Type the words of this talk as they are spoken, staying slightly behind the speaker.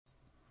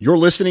You're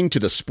listening to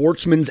the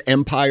Sportsman's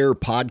Empire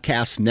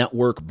Podcast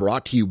Network,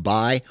 brought to you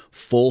by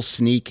Full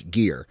Sneak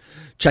Gear.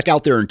 Check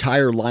out their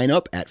entire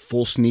lineup at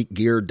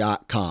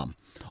fullsneakgear.com.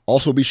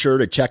 Also be sure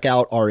to check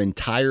out our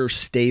entire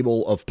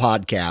stable of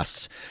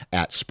podcasts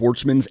at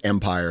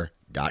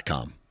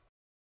sportsmansempire.com.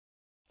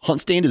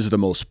 HuntStand is the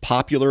most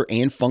popular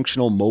and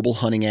functional mobile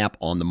hunting app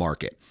on the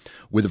market.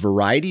 With a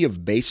variety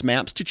of base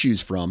maps to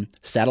choose from,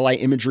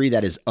 satellite imagery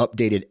that is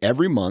updated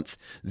every month,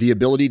 the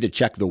ability to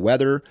check the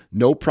weather,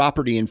 know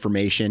property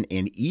information,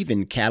 and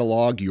even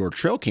catalog your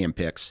trail cam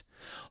pics,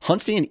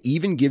 HuntStand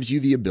even gives you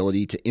the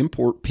ability to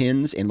import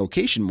pins and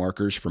location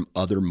markers from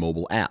other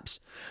mobile apps.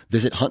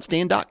 Visit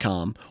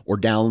huntstand.com or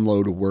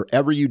download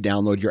wherever you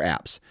download your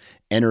apps.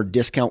 Enter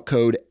discount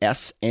code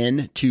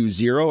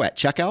SN20 at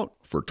checkout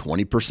for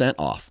 20%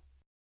 off.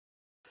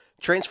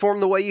 Transform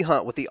the way you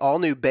hunt with the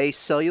all-new Base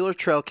cellular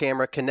trail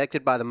camera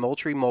connected by the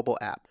Moultrie mobile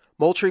app.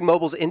 Moultrie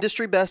Mobile's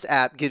industry-best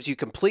app gives you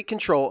complete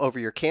control over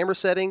your camera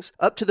settings,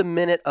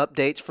 up-to-the-minute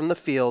updates from the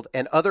field,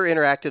 and other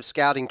interactive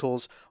scouting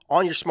tools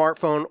on your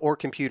smartphone or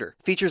computer.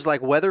 Features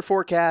like weather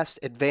forecast,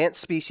 advanced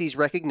species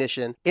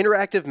recognition,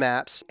 interactive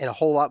maps, and a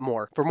whole lot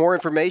more. For more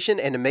information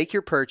and to make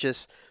your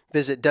purchase,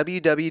 visit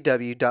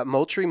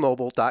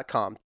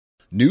www.moultriemobile.com.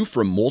 New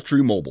from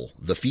Moultrie Mobile,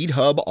 the Feed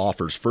Hub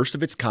offers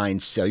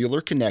first-of-its-kind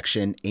cellular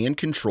connection and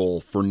control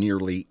for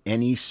nearly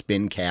any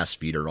spin cast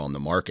feeder on the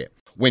market.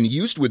 When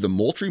used with the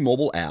Moultrie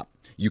Mobile app,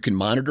 you can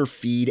monitor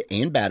feed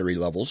and battery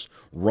levels,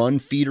 run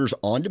feeders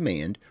on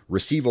demand,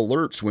 receive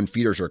alerts when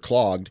feeders are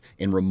clogged,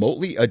 and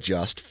remotely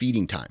adjust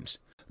feeding times.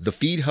 The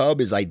Feed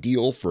Hub is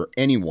ideal for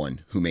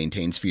anyone who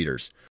maintains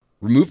feeders.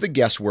 Remove the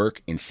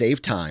guesswork and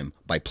save time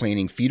by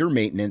planning feeder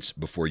maintenance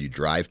before you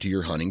drive to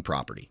your hunting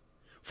property.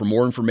 For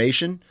more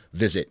information,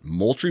 visit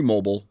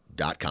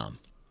moultriemobile.com.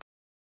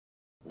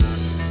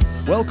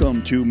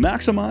 Welcome to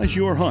Maximize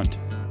Your Hunt,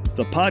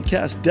 the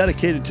podcast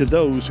dedicated to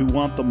those who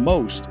want the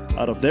most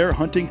out of their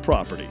hunting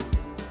property.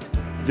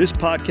 This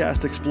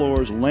podcast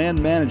explores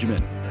land management,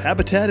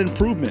 habitat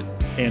improvement,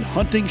 and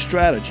hunting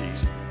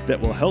strategies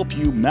that will help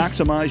you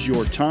maximize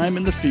your time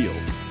in the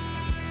field.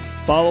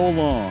 Follow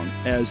along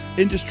as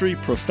industry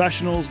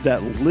professionals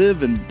that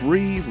live and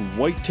breathe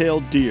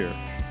white-tailed deer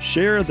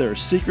share their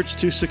secrets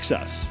to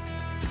success.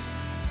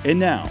 And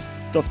now,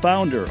 the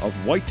founder of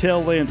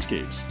Whitetail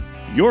Landscapes,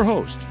 your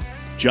host,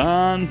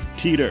 John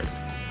Teeter.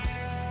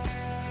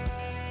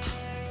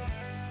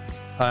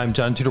 I'm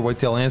John Teeter,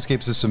 Whitetail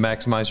Landscapes. This is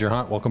Maximize Your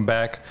Hunt. Welcome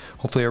back.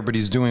 Hopefully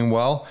everybody's doing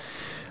well.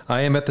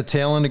 I am at the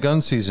tail end of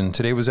gun season.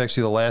 Today was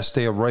actually the last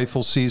day of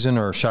rifle season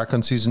or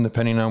shotgun season,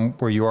 depending on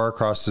where you are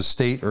across the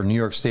state, or New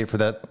York State for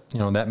that,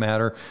 that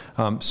matter.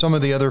 Some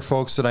of the other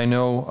folks that I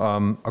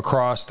know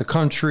across the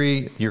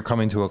country, you're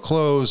coming to a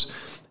close,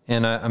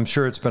 and I'm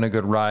sure it's been a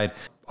good ride.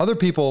 Other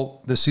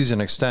people, the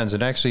season extends,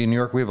 and actually in New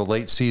York we have a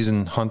late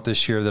season hunt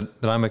this year that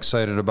I'm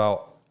excited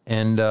about.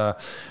 And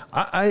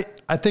I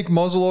think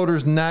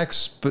muzzleloader's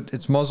next, but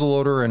it's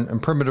muzzleloader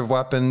and primitive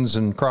weapons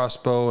and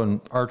crossbow and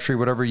archery,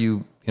 whatever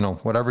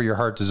whatever your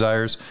heart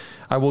desires.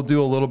 I will do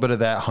a little bit of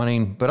that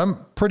hunting, but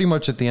I'm pretty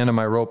much at the end of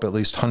my rope, at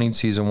least hunting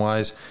season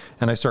wise.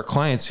 And I start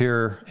clients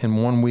here in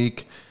 1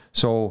 week.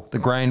 So the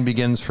grind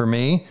begins for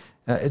me.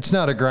 It's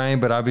not a grind,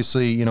 but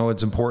obviously,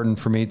 it's important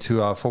for me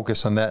to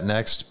focus on that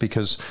next,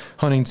 because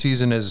hunting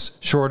season, as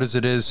short as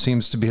it is,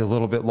 seems to be a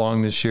little bit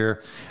long this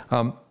year.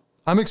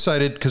 I'm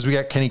excited because we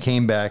got Kenny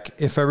Kane back.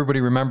 If everybody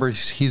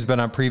remembers, he's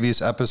been on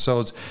previous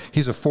episodes.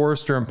 He's a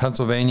forester in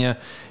Pennsylvania,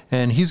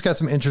 and he's got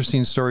some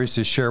interesting stories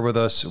to share with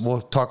us.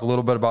 We'll talk a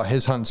little bit about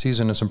his hunting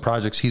season and some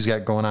projects he's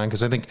got going on,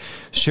 because I think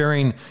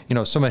sharing,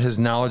 some of his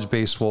knowledge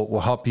base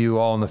will help you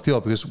all in the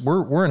field, because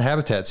we're in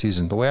habitat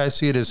season. The way I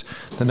see it is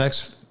the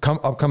next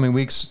upcoming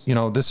weeks,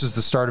 this is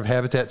the start of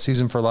habitat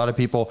season for a lot of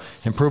people,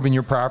 improving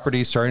your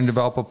property, starting to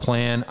develop a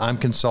plan. I'm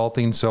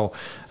consulting. So,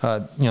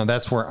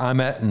 that's where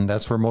I'm at, and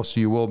that's where most of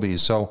you will be.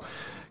 So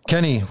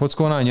Kenny, what's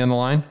going on? You on the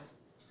line?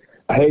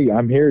 Hey,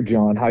 I'm here,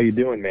 John. How you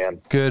doing,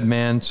 man? Good,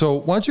 man. So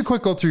why don't you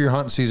go through your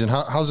hunting season?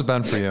 How's it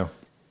been for you?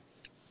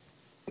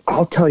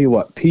 I'll tell you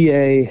what,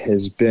 PA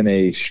has been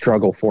a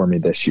struggle for me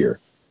this year.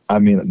 I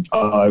mean,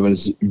 I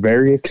was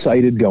very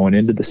excited going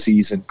into the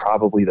season,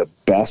 probably the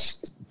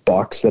best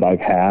bucks that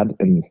I've had,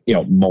 and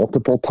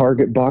multiple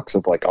target bucks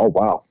of like, oh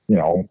wow,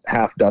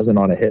 half dozen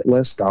on a hit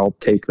list, I'll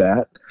take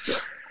that,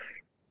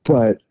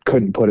 but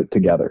couldn't put it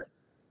together.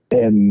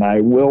 And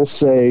I will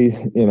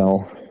say,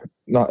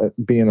 not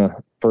being a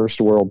first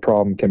world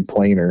problem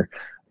complainer,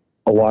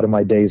 a lot of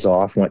my days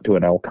off went to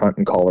an elk hunt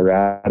in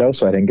Colorado,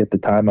 so I didn't get the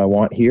time I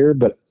want here,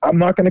 but I'm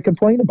not going to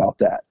complain about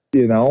that.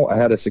 I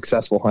had a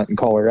successful hunt in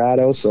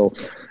Colorado, so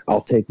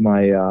I'll take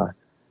my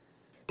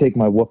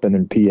whooping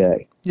in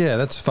PA. Yeah,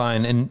 that's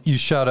fine. And you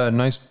shot a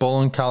nice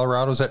bull in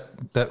Colorado. Is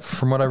that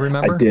from what I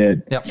remember? I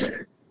did. Yep.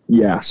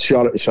 Yeah,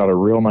 shot a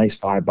real nice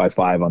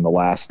 5x5 on the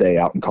last day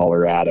out in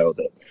Colorado.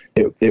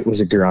 It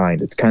was a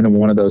grind. It's kind of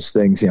one of those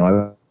things,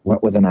 I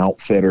went with an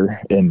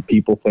outfitter, and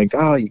people think,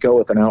 oh, you go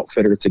with an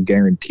outfitter, it's a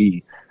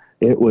guarantee.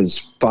 It was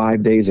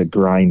 5 days of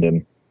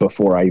grinding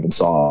before I even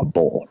saw a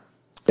bull.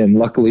 And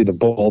luckily the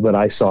bull that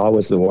I saw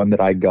was the one that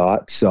I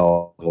got.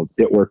 So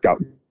it worked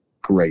out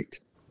great.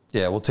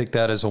 Yeah, we'll take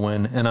that as a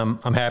win, and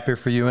I'm happy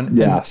for you. And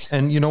yes,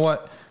 and you know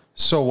what?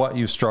 So what?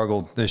 You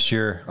struggled this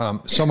year.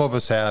 Some of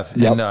us have,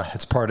 yep. and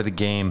it's part of the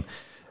game.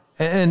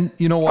 And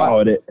you know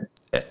what? Oh,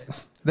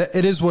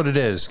 it is what it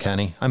is,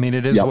 Kenny. I mean,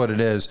 it is yep. what it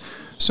is.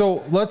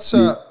 So let's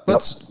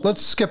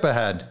skip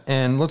ahead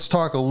and let's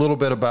talk a little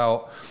bit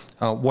about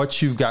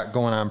what you've got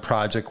going on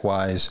project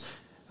wise.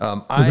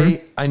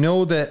 I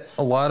know that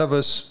a lot of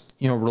us,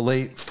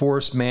 relate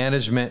forest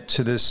management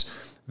to this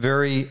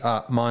very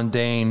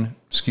mundane,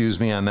 excuse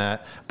me on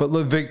that, but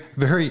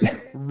very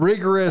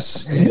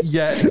rigorous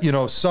yet,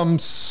 some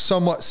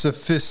somewhat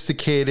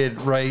sophisticated,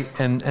 right?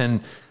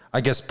 And I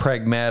guess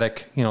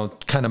pragmatic,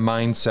 kind of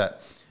mindset.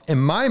 In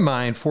my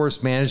mind,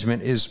 forest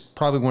management is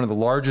probably one of the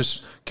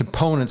largest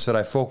components that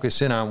I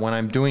focus in on when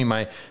I'm doing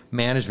my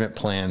management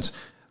plans.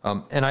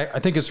 And I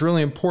think it's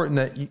really important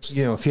that,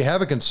 if you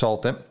have a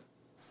consultant,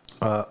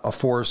 a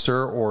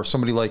forester or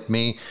somebody like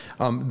me,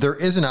 there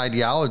is an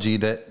ideology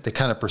that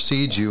kind of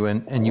precedes you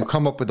and you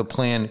come up with a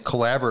plan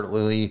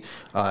collaboratively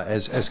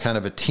as kind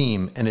of a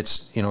team. And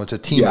it's a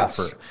team yes.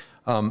 effort.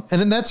 And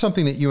then that's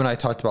something that you and I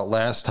talked about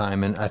last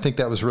time. And I think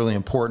that was really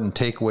important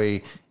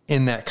takeaway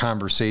in that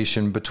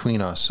conversation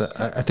between us.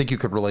 I think you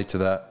could relate to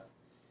that.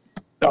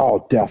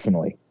 Oh,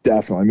 definitely.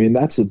 Definitely. I mean,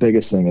 that's the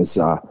biggest thing is,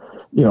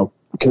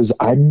 because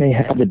I may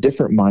have a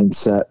different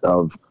mindset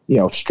of,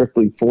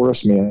 strictly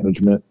forest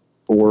management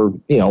or,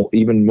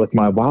 even with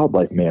my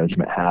wildlife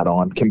management hat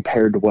on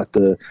compared to what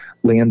the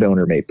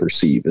landowner may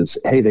perceive as,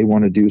 hey, they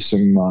want to do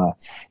some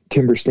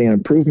timber stand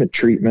improvement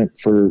treatment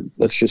for,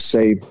 let's just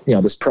say,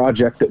 this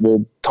project that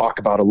we'll talk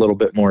about a little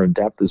bit more in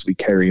depth as we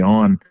carry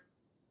on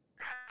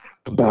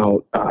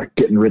about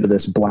getting rid of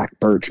this black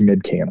birch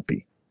mid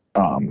canopy.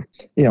 And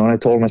I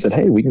told him, I said,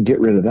 hey, we can get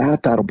rid of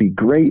that. That'll be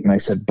great. And I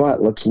said,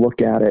 but let's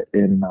look at it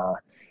in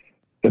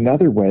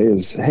another way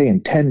is, hey,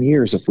 in 10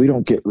 years, if we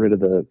don't get rid of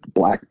the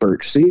black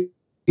birch seed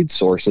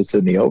source that's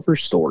in the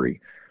overstory,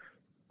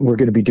 we're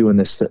going to be doing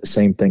this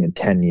same thing in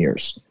 10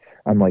 years.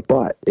 I'm like,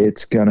 but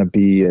it's going to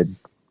be a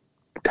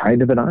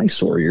kind of an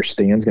eyesore. Your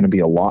stand's going to be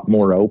a lot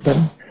more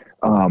open.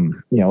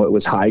 It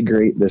was high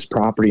grade. This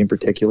property in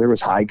particular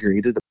was high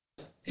graded.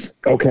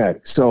 Okay.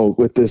 So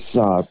with this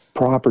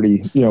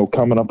property,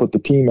 coming up with the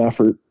team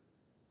effort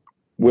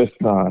with,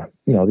 the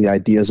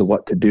ideas of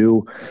what to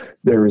do,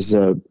 there was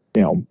a,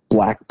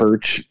 black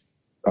birch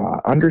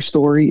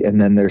understory,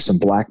 and then there's some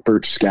black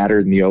birch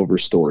scattered in the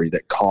overstory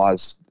that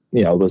caused,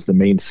 was the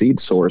main seed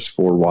source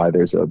for why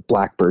there's a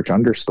black birch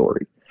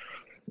understory.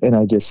 And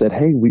I just said,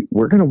 hey,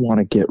 we're going to want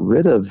to get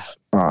rid of,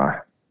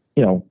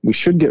 we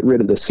should get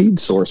rid of the seed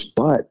source,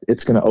 but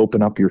it's going to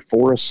open up your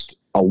forest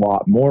a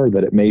lot more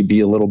that it may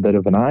be a little bit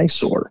of an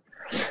eyesore.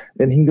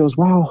 And he goes,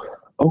 wow,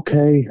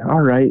 okay,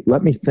 all right,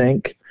 let me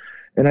think.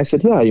 And I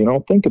said, yeah,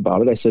 think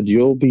about it. I said,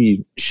 you'll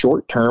be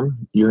short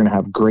term, you're going to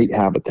have great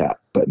habitat,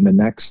 but in the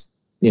next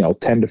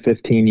 10 to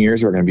 15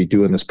 years, we're going to be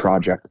doing this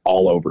project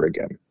all over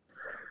again.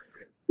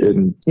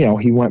 And,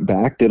 he went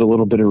back, did a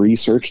little bit of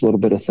research, a little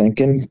bit of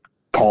thinking,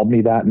 called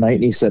me that night,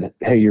 and he said,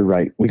 hey, you're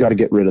right. We got to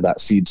get rid of that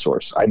seed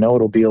source. I know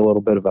it'll be a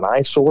little bit of an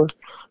eyesore,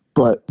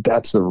 but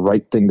that's the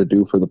right thing to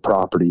do for the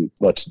property.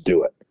 Let's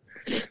do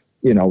it.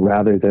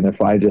 Rather than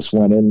if I just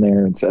went in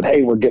there and said,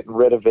 hey, we're getting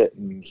rid of it,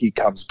 and he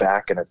comes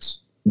back and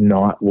it's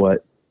not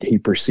what he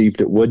perceived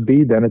it would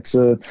be, then it's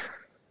a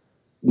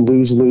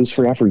lose-lose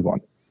for everyone.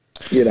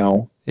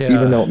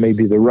 Even though it may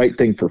be the right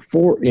thing for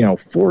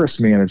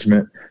forest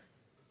management,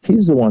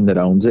 he's the one that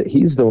owns it.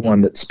 He's the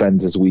one that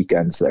spends his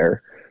weekends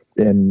there.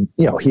 And,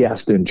 he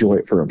has to enjoy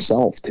it for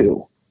himself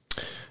too.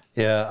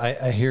 Yeah,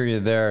 I hear you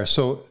there.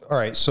 So, all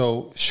right.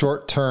 So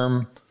short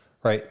term,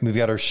 right. We've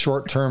got our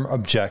short term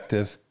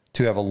objective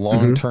to have a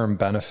long-term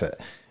benefit.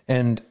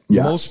 And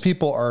yes. most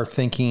people are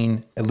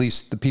thinking, at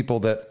least the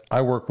people that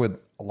I work with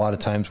a lot of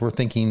times, we're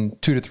thinking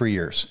 2 to 3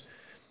 years.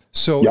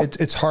 So yep.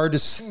 it's hard to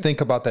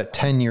think about that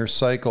 10-year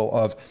cycle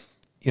of,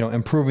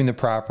 improving the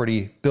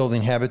property,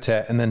 building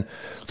habitat, and then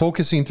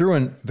focusing through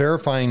and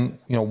verifying,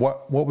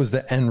 what was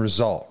the end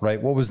result,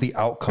 right? What was the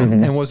outcome?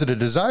 And was it a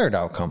desired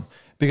outcome?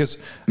 Because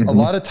a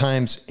lot of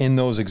times in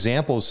those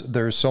examples,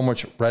 there's so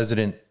much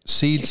resident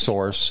seed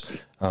source.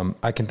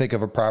 I can think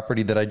of a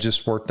property that I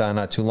just worked on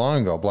not too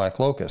long ago, Black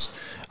Locust.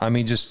 I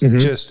mean,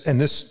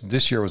 and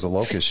this year was a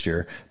locust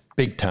year,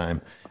 big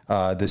time.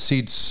 The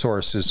seed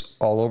source is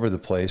all over the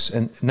place,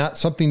 and not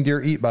something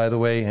deer eat, by the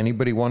way.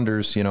 Anybody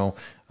wonders,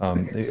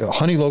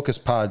 honey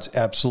locust pods,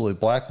 absolutely.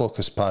 Black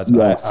locust pods,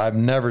 yes. I've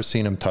never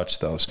seen them touch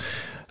those.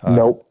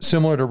 Nope.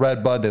 Similar to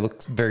red bud, they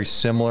look very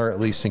similar, at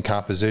least in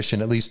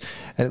composition, at least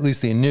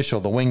the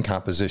initial, the wing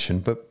composition.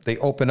 But they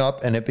open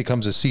up, and it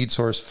becomes a seed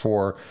source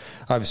for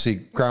obviously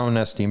ground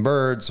nesting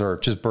birds or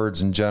just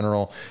birds in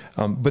general.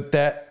 But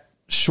that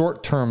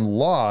short-term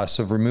loss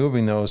of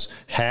removing those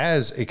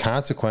has a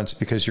consequence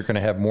because you're going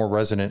to have more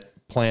resident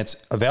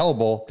plants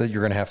available that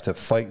you're going to have to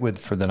fight with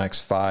for the next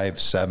 5,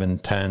 7,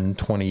 10,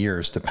 20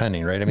 years,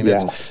 depending, right? I mean,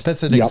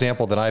 that's an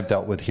example that I've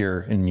dealt with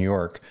here in New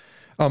York.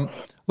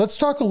 Let's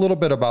talk a little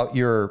bit about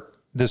your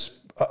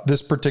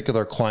this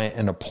particular client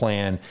and a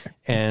plan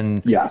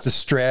and Yes. the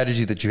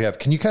strategy that you have.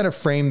 Can you kind of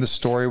frame the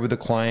story with the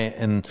client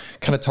and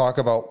kind of talk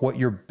about what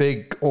your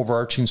big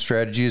overarching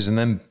strategy is, and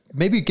then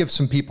maybe give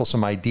some people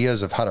some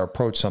ideas of how to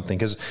approach something?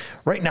 Because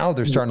right now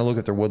they're starting to look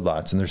at their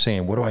woodlots and they're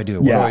saying, what do I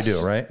do? What do I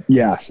do? Right?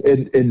 Yes.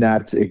 And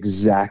that's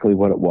exactly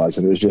what it was.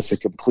 And it was just a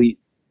complete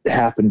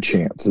happen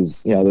chance.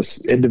 Is, you know,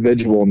 this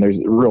individual, and there's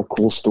a real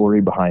cool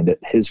story behind it.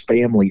 His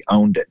family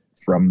owned it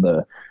from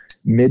the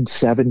mid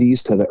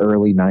 70s to the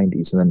early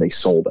 90s, and then they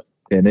sold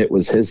it. And it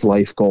was his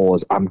life goal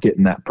is, I'm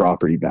getting that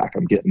property back.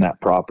 I'm getting that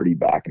property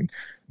back. And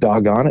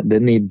doggone it,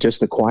 didn't he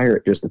just acquire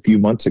it just a few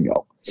months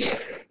ago?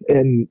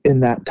 And in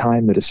that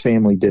time that his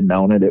family didn't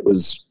own it, it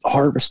was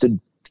harvested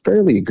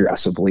fairly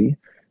aggressively,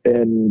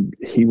 and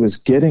he was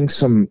getting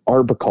some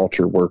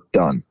arboriculture work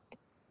done.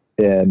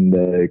 And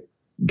the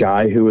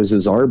guy who was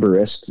his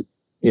arborist,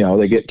 you know,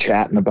 they get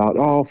chatting about,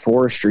 oh,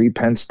 forestry,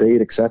 Penn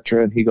State,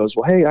 etc. And he goes,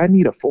 well, hey, I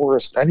need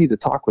to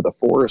talk with a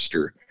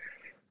forester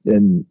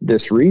in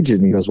this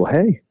region. He goes, well,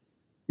 hey,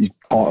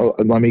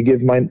 let me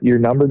give your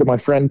number to my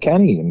friend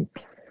Kenny. And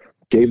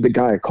gave the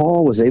guy a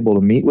call, was able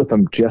to meet with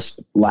him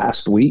just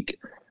last week,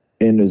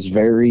 and was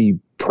very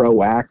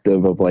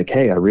proactive of like,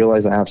 hey, I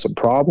realize I have some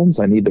problems.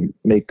 I need to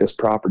make this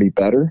property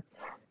better.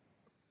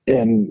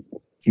 And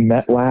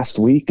met last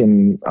week,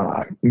 and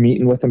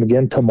meeting with him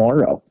again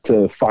tomorrow to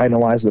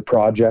finalize the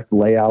project,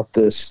 lay out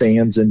the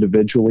stands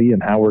individually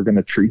and how we're going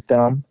to treat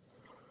them.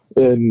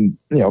 And,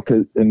 you know,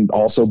 and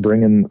also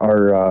bringing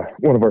our,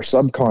 one of our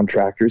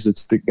subcontractors,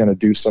 it's going to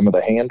do some of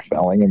the hand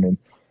felling. I mean,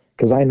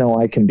 because I know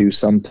I can do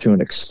some to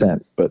an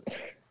extent, but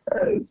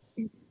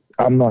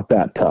I'm not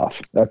that tough.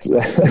 That's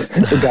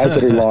the guys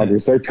that are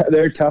loggers.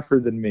 They're tougher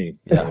than me.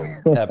 Yeah,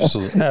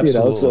 absolutely. You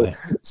know,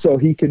 so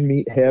he can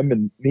meet him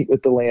and meet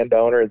with the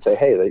landowner and say,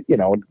 hey, you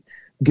know,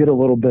 get a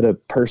little bit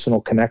of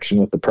personal connection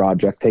with the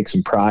project, take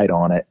some pride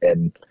on it,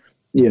 and,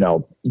 you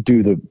know,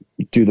 do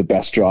the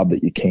best job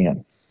that you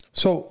can.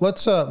 So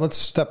let's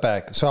step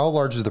back. So how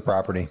large is the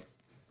property?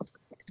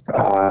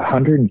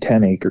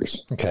 110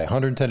 acres. Okay,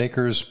 110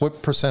 acres.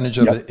 What percentage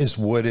of it is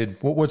wooded?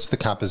 What's the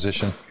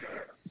composition?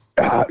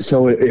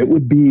 So it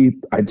would be,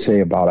 I'd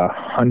say about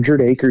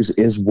 100 acres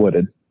is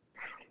wooded.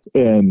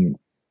 And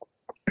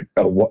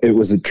it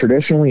was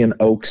traditionally an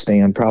oak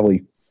stand,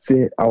 probably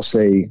I'll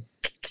say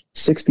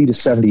 60 to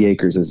 70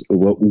 acres is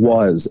what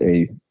was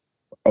a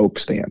oak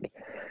stand.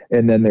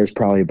 And then there's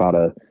probably about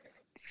a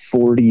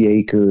 40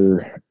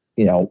 acre,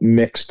 you know,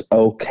 mixed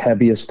oak,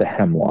 heaviest to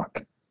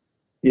hemlock,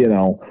 you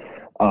know,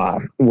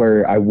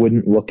 where I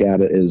wouldn't look at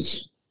it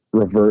as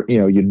you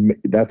know,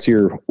 that's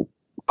your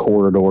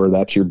corridor,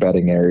 that's your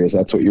bedding areas,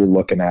 that's what you're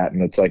looking at.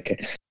 And it's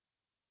like,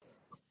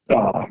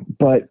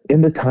 but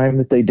in the time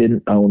that they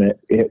didn't own it,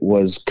 it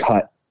was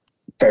cut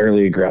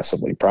fairly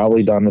aggressively,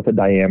 probably done with a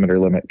diameter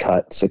limit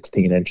cut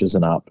 16 inches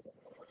and up.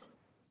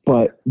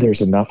 But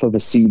there's enough of a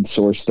seed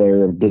source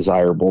there of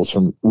desirables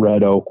from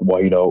red oak,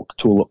 white oak,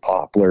 tulip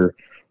poplar,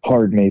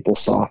 hard maple,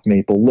 soft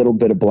maple, little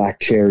bit of black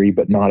cherry,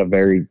 but not a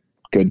very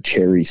good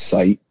cherry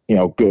site, you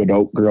know, good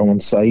oak growing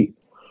site.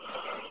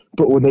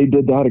 But when they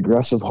did that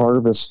aggressive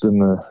harvest in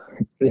the,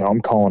 you know,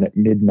 I'm calling it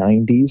mid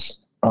 90s,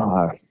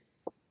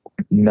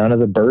 none of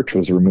the birch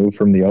was removed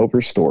from the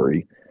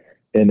overstory.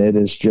 And it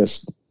is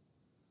just,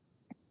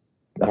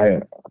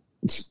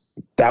 it's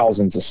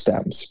thousands of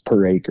stems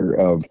per acre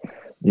of,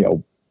 you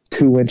know,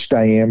 2-inch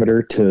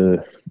diameter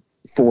to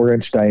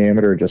 4-inch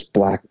diameter, just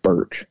black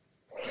birch.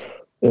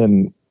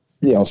 And,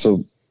 you know,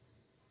 so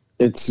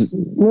it's a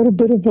little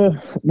bit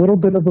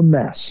of a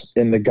mess.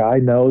 And the guy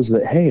knows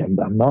that, hey, I'm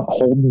not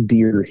holding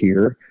deer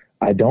here.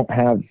 I don't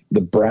have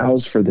the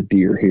browse for the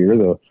deer here.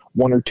 The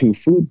 1 or 2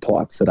 food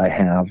plots that I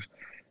have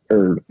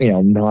are, you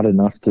know, not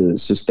enough to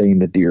sustain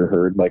the deer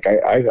herd. Like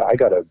I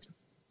got to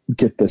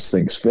get this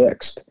thing's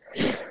fixed.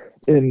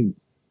 And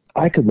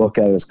I could look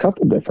at it as a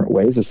couple different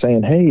ways of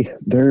saying, hey,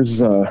 there's,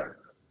 you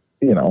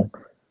know,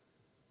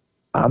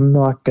 I'm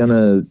not going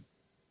to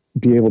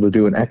be able to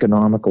do an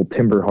economical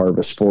timber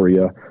harvest for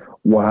you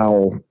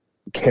while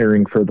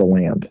caring for the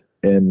land.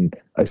 And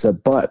I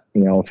said, but,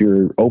 you know, if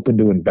you're open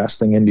to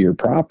investing into your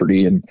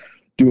property and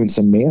doing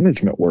some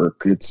management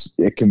work,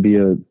 it can be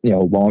a, you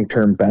know,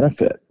 long-term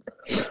benefit.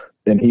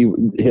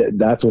 And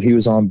that's what he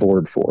was on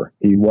board for.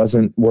 He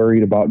wasn't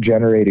worried about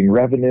generating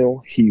revenue.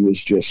 He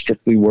was just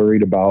strictly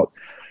worried about,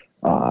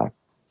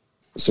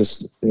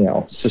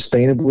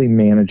 sustainably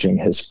managing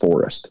his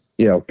forest,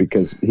 you know,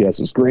 because he has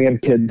his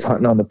grandkids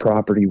hunting on the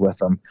property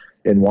with him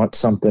and wants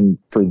something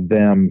for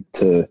them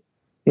to,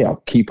 you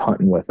know, keep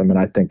hunting with him. And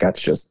I think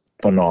that's just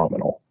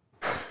phenomenal.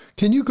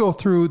 Can you go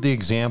through the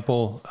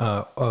example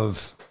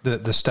of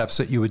the steps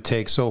that you would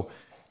take? So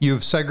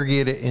you've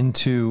segregated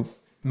into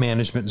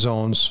management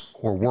zones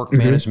or work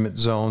management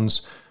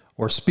zones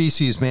or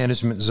species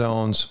management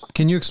zones.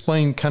 Can you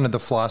explain kind of the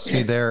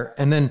philosophy there?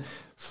 And then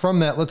from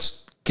that,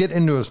 let's get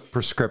into a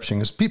prescription,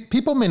 because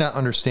people may not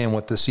understand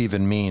what this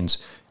even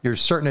means. You're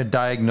starting to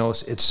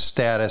diagnose its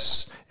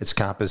status, its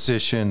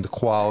composition, the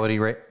quality,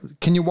 right?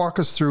 Can you walk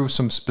us through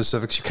some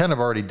specifics? You kind of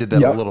already did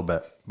that a little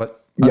bit,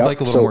 but I'd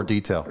like a little more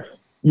detail.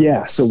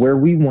 Yeah. So where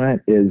we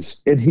went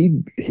is, and he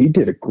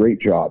did a great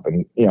job,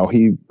 and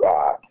he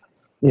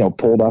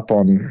pulled up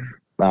on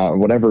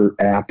whatever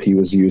app he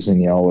was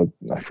using.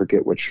 I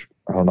forget which.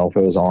 I don't know if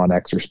it was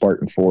Onyx or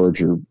Spartan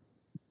Forge or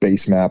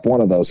Base Map.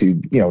 One of those. He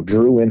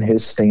drew in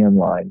his stand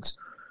lines,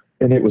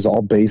 and it was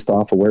all based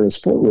off of where his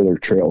 4-wheeler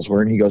trails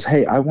were. And he goes,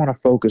 "Hey, I want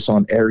to focus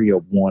on area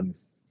 1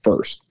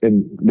 first,"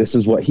 and this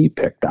is what he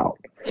picked out.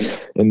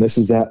 And this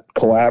is that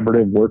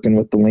collaborative working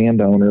with the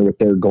landowner with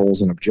their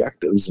goals and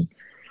objectives.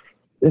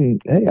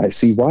 And hey, I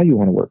see why you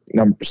want to work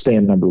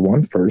stand number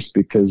 1 first,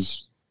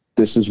 because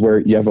this is where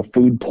you have a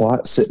food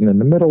plot sitting in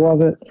the middle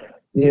of it.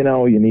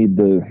 You need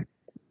the,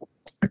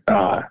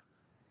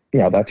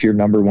 that's your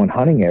number 1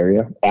 hunting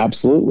area.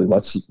 Absolutely.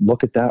 Let's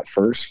look at that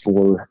first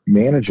for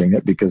managing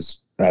it,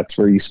 because that's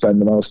where you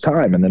spend the most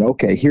time. And then,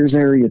 okay, here's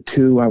area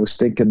 2. I was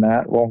thinking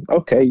that. Well,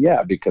 okay,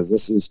 yeah, because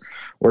this is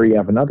where you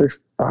have another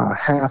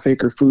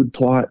half-acre food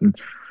plot and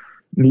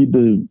need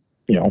to,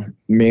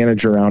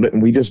 manage around it.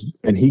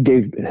 And he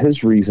gave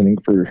his reasoning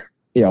for,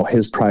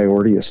 his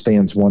priority of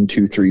stands 1,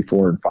 2, 3,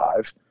 4, and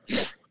 5.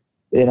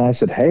 And I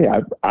said, hey,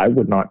 I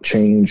would not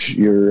change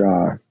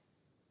your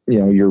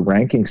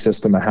ranking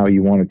system of how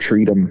you want to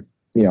treat them,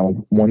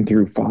 1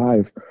 through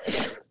 5.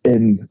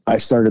 And I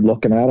started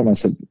looking at them. I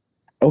said,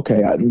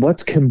 okay,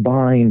 let's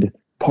combine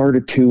part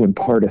of 2 and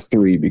part of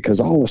 3, because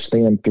all of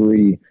stand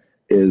 3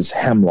 is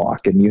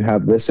hemlock, and you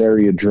have this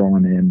area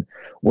drawn in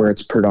where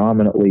it's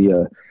predominantly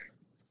a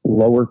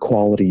lower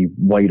quality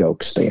white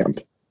oak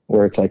stand,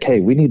 where it's like, hey,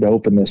 we need to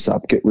open this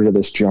up, get rid of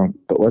this junk,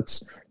 but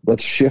let's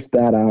shift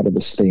that out of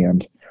the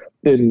stand.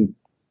 And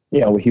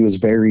he was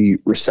very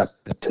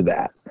receptive to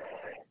that.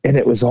 And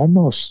it was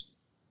almost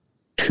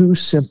too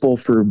simple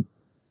for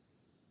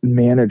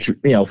managing,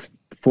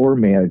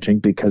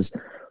 because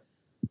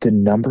the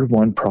number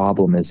 1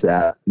 problem is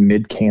that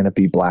mid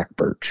canopy black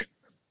birch.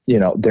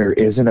 There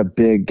isn't a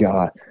big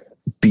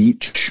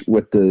beech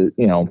with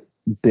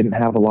didn't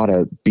have a lot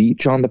of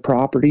beech on the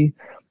property,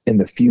 and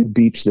the few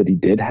beech that he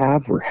did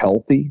have were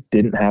healthy,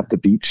 didn't have the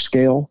beech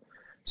scale.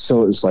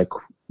 So it was like,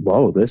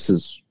 whoa, this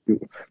is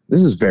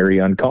very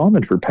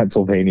uncommon for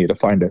Pennsylvania to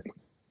find a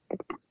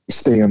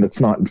stand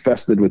that's not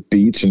infested with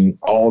beech and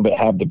all of it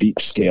have the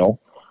beech scale.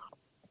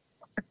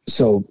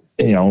 So,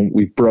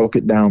 we broke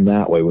it down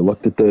that way. We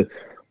looked at the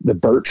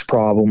birch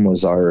problem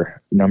was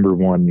our number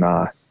 1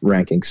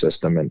 ranking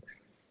system, and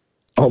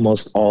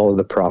almost all of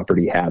the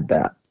property had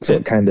that. So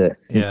it kind of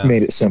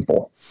made it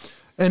simple.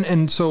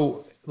 And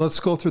so let's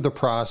go through the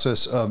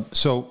process of,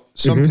 so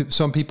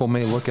some people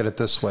may look at it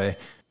this way,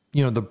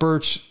 the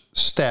birch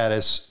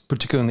status,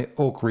 particularly in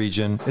the oak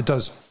region, it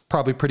does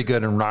probably pretty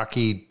good in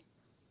rocky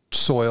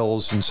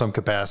soils in some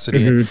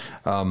capacity.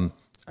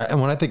 And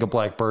when I think of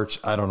black birch,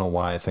 I don't know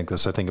why I think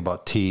this. I think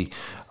about tea.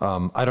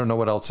 I don't know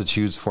what else it's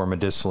used for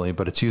medicinally,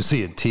 but it's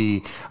usually a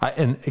tea.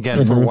 And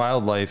again, for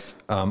wildlife,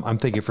 I'm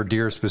thinking for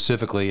deer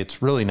specifically,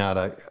 it's really not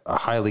a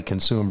highly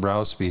consumed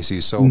browse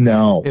species. So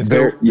if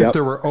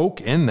there were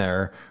oak in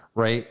there,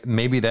 right,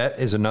 maybe that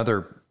is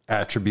another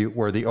attribute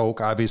where the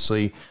oak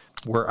obviously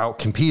were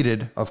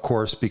outcompeted, of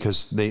course,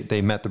 because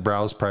they met the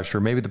browse pressure.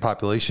 Maybe the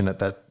population at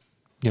that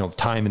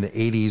time in the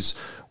 80s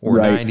or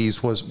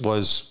 90s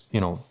was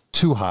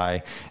too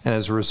high, and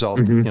as a result,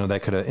 that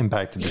could have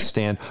impacted the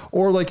stand.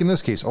 Or like in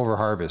this case, over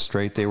harvest,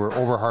 right? They were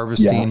over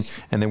harvesting,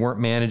 and they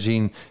weren't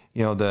managing,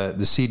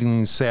 the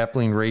seedling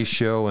sapling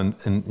ratio and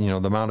the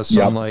amount of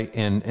sunlight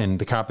and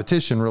the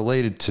competition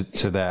related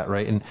to that,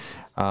 right? And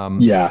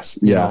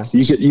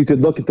you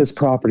could look at this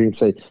property and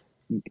say,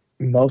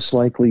 most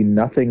likely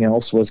nothing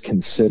else was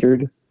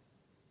considered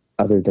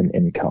other than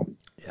income.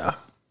 Yeah.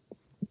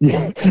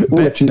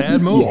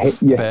 Bad move.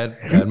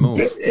 Bad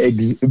move.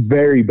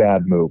 Very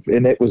bad move.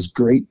 And it was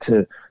great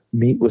to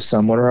meet with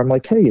someone where I'm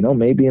like, hey,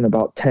 maybe in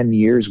about 10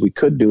 years we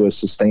could do a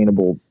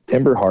sustainable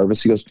timber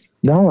harvest. He goes,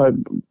 no,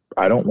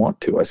 I don't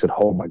want to. I said,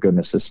 oh my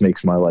goodness, this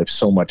makes my life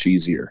so much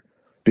easier,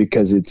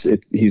 because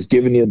he's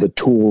giving you the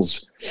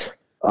tools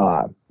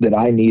that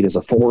I need as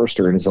a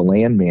forester and as a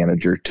land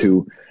manager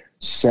to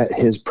set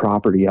his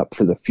property up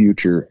for the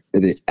future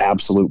at the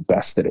absolute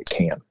best that it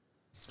can.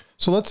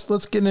 So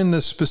let's get in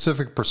this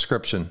specific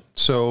prescription.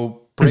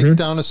 So break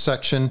down a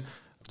section,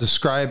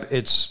 describe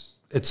its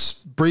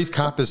brief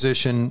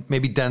composition,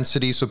 maybe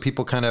density, so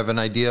people kind of have an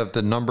idea of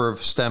the number of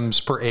stems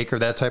per acre,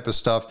 that type of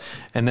stuff.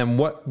 And then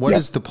what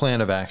is the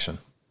plan of action?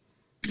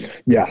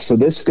 Yeah. So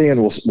this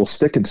stand will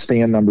stick in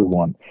stand number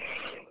 1.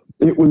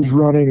 It was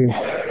running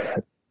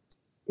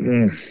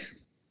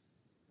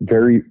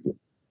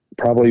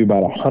probably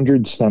about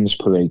 100 stems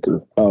per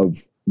acre of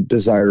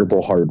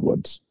desirable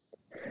hardwoods.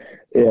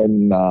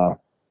 And I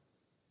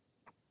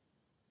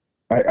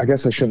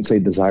guess I shouldn't say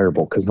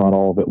desirable, because not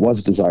all of it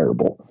was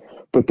desirable,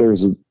 but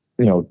there's a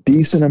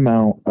decent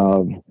amount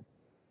of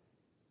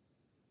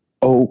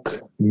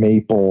oak,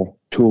 maple,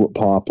 tulip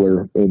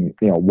poplar, and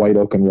white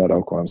oak and red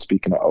oak when I'm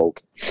speaking of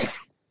oak.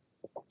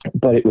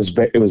 But it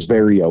was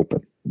very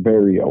open,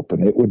 very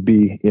open. It would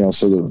be,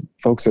 so the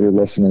folks that are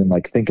listening,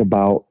 like, think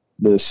about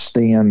the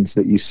stands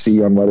that you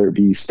see on whether it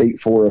be state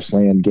forest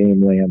land,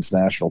 game lands,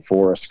 national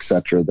forest,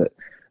 etc., that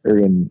are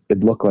in, it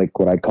look like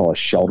what I'd call a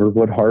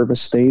shelterwood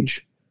harvest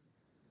stage.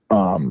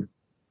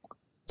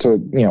 So,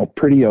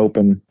 pretty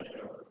open,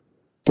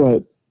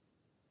 but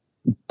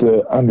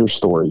the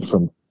understory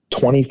from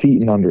 20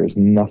 feet and under is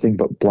nothing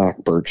but black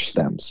birch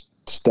stems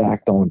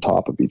stacked on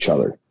top of each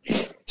other.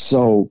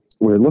 So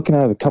we're looking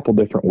at it a couple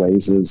different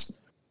ways is,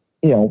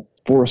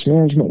 forest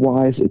management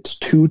wise, it's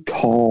too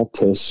tall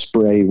to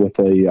spray with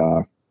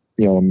a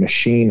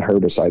machine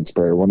herbicide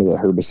sprayer, one of the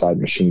herbicide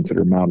machines that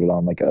are mounted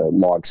on like a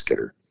log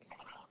skidder.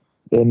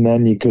 And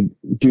then you could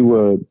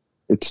do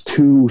it's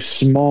too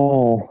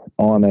small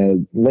on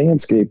a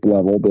landscape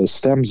level, the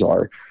stems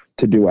are,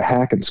 to do a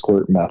hack and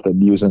squirt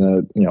method using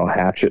a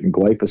hatchet and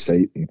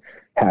glyphosate and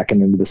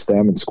hacking into the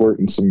stem and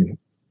squirting some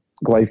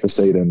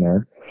glyphosate in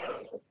there.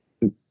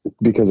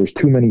 Because there's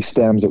too many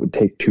stems, it would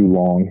take too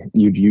long.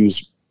 You'd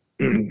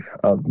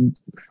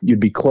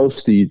be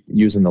close to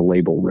using the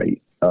label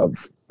rate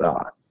of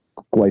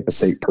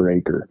glyphosate per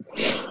acre.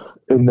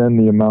 And then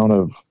the amount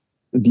of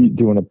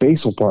doing a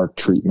basal bark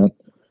treatment,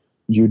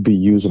 you'd be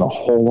using a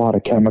whole lot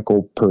of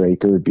chemical per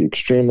acre. It'd be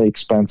extremely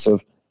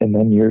expensive. And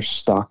then you're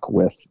stuck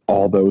with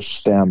all those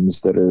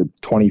stems that are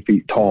 20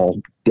 feet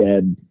tall,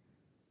 dead,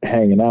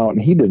 hanging out.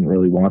 And he didn't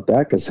really want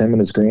that because him and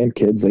his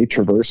grandkids, they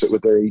traverse it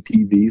with their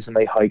ATVs and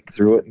they hike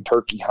through it and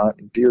turkey hunt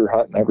and deer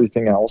hunt and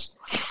everything else.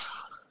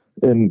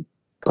 And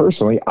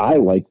personally, I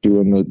like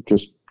doing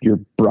you're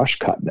brush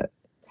cutting it.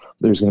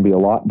 There's going to be a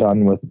lot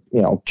done with,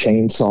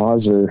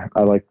 chainsaws, or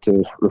I like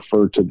to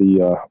refer to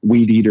the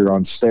weed eater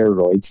on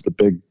steroids, the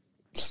big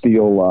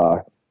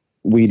steel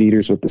weed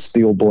eaters with the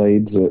steel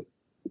blades that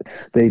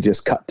they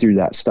just cut through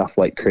that stuff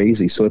like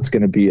crazy. So it's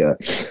going to be a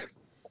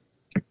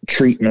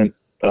treatment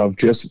of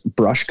just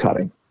brush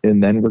cutting.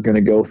 And then we're going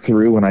to go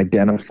through and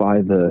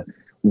identify the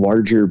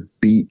larger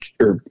birch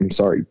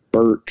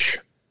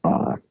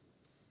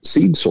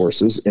seed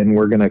sources, and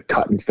we're going to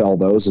cut and fell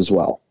those as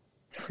well.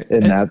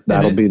 And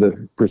that'll be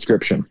the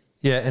prescription.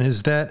 Yeah. And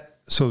is that,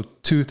 so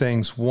two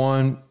things.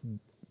 One,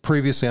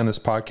 previously on this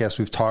podcast,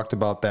 we've talked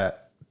about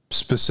that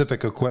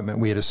specific equipment.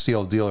 We had a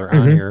steel dealer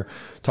on here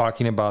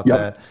talking about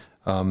that.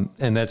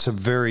 And that's a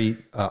very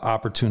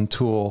opportune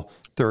tool.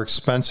 They're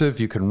expensive.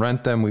 You can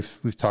rent them.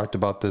 We've talked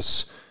about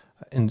this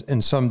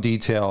in some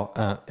detail.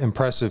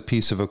 Impressive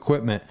piece of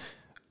equipment.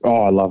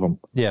 Oh, I love them.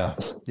 Yeah.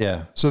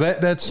 Yeah. So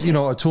that's,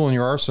 a tool in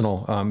your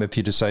arsenal. If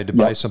you decide to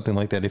buy something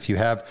like that, if you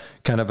have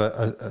kind of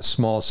a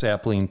small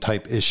sapling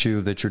type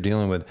issue that you're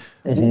dealing with,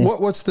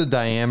 what's the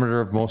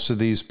diameter of most of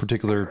these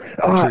particular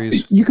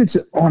trees? You could say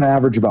on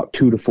average about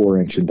 2 to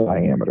 4 inch in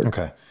diameter.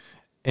 Okay.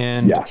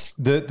 And yes,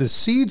 the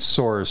seed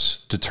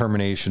source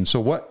determination.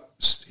 So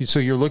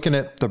you're looking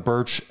at the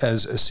birch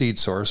as a seed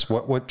source.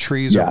 What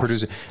trees are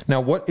producing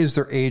now? What is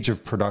their age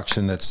of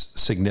production that's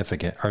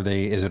significant?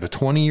 Is it a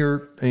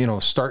 20-year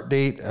start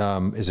date?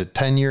 Is it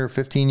 10-year,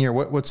 15-year?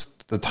 What's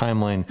the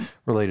timeline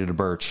related to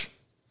birch?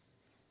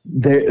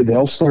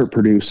 They'll start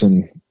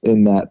producing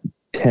in that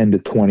 10 to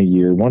 20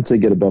 year. Once they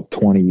get above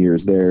 20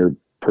 years, they're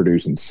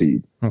producing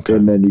seed. Okay.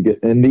 And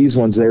then these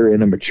ones, they're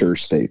in a mature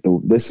state.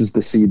 This is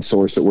the seed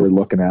source that we're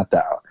looking at,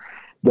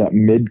 that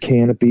mid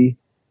canopy.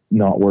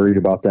 Not worried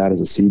about that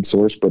as a seed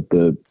source, but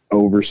the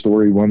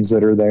overstory ones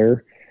that are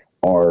there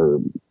are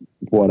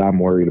what I'm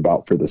worried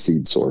about for the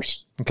seed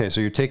source. Okay. So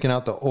you're taking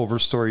out the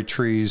overstory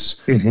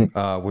trees,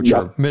 which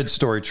are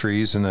mid-story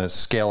trees in the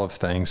scale of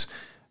things.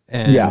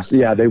 And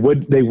they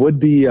would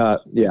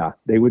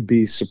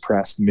be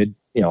suppressed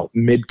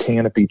mid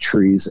canopy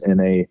trees in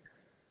a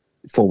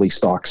fully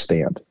stocked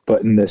stand,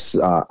 but in this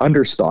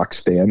understock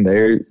stand,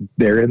 they're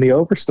in the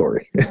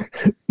overstory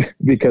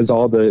because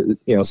all the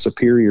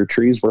superior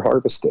trees were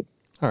harvested.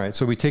 All right,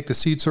 so we take the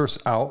seed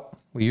source out.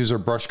 We use our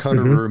brush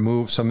cutter to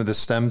remove some of the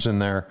stems in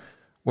there.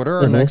 What are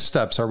our next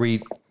steps? Are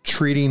we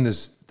treating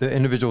the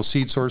individual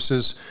seed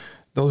sources,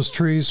 those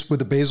trees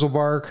with a basal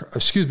bark? A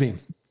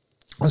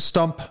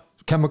stump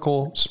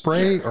chemical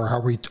spray, or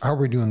how are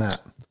we doing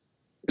that?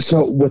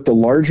 So with the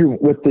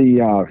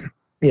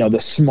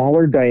the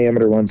smaller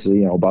diameter ones,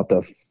 about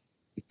the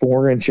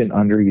 4 inch and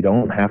under, you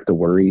don't have to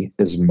worry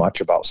as much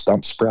about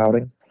stump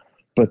sprouting.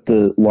 But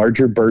the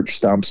larger birch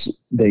stumps,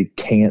 they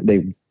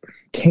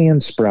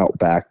can sprout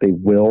back. They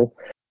will.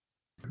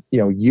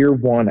 Year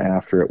one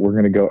after it, we're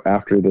going to go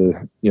after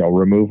the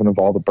removing of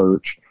all the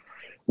birch.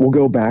 We'll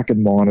go back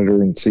and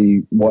monitor and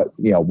see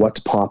what's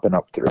popping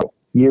up through.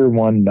 Year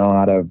one,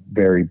 not a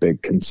very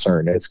big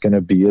concern. It's going to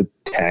be a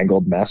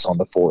tangled mess on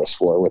the forest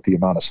floor with the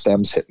amount of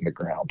stems hitting the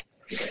ground.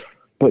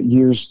 But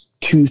years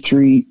 2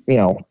 through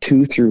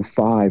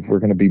 5, we're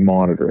going to be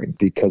monitoring,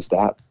 because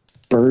that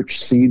birch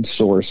seed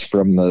source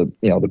from the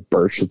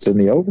birch that's in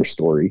the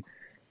overstory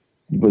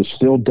was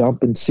still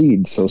dumping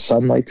seed. So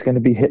sunlight's going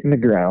to be hitting the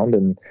ground,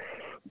 and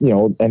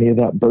any of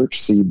that birch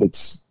seed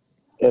that's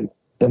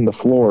in the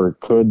floor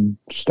could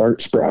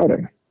start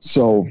sprouting.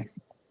 So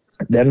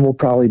then we'll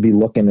probably be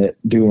looking at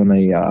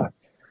doing a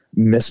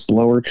mist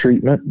blower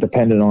treatment,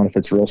 depending on if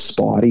it's real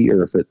spotty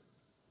or if it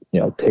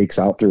takes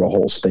out through a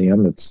whole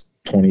stand that's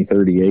 20,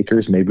 30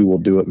 acres, maybe we'll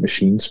do it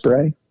machine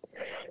spray.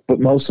 But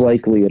most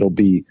likely it'll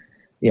be,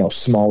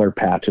 smaller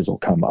patches will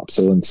come up.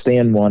 So in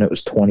stand 1, it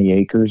was 20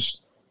 acres.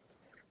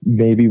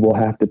 Maybe we'll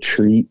have to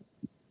treat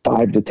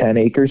 5 to 10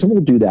 acres, and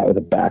we'll do that with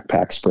a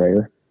backpack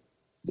sprayer.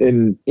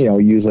 And,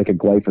 use like a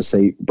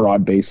glyphosate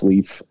broad-based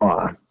leaf,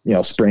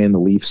 spraying the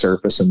leaf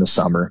surface in the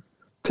summer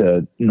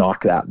to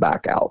knock that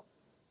back out.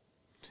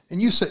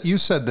 And you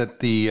said that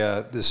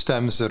the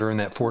stems that are in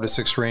that 4 to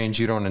 6 range,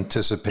 you don't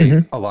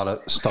anticipate a lot of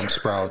stump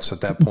sprouts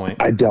at that point.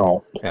 I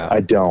don't. Yeah.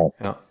 I don't.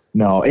 Yeah.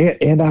 No.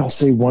 And I'll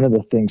say one of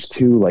the things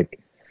too, like,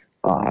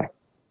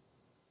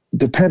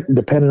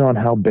 depending on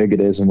how big it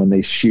is and when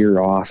they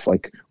shear off,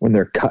 like when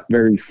they're cut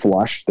very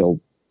flush, they'll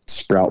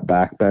sprout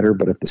back better.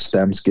 But if the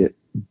stems get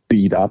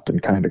beat up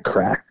and kind of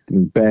cracked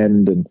and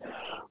bend and,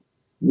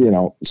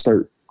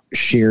 start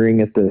shearing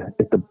at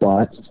the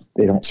butt,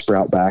 they don't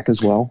sprout back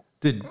as well.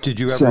 Did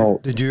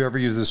you ever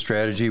use the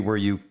strategy where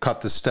you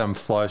cut the stem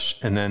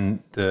flush and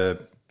then the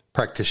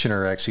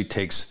practitioner actually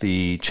takes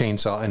the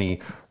chainsaw and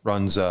he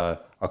runs a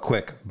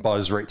quick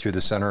buzz right through the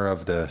center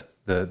of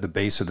the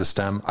base of the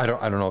stem? I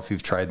don't know if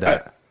you've tried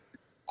that.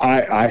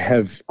 I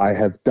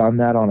have done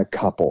that on a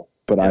couple,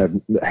 but I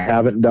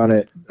haven't done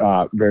it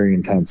very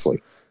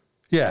intensely.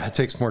 Yeah, it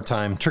takes more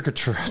time. Trick of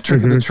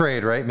the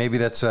trade, right? Maybe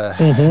that's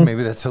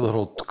maybe that's a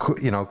little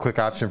quick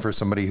option for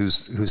somebody who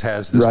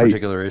has this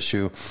particular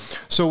issue.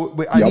 So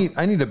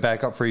I need to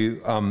back up for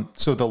you.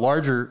 So the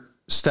larger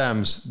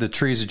stems, the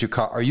trees that you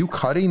cut, are you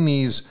cutting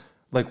these?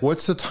 Like,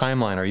 what's the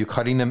timeline? Are you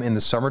cutting them in the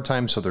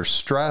summertime so they're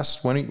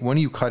stressed? When are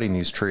you cutting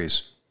these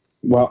trees?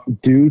 Well,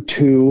 due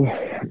to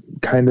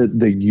kind of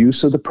the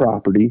use of the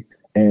property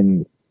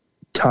and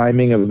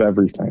timing of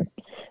everything,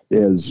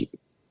 is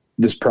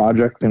this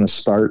project going to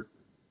start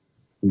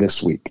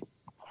this week?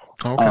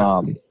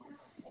 Okay.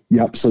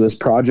 Yep. So this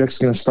project's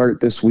going to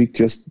start this week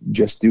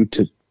just due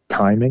to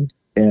timing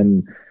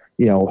and,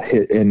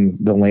 in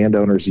the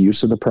landowner's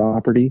use of the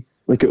property.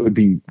 Like, it would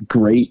be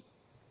great,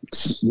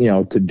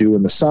 to do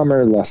in the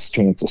summer, less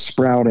chance of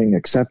sprouting,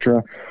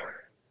 etc.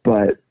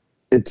 But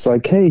it's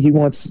like, hey, he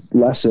wants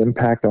less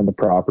impact on the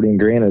property. And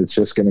granted, it's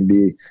just going to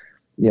be,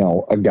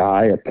 a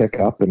guy, a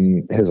pickup,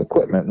 and his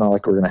equipment. Not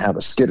like we're going to have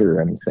a skidder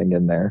or anything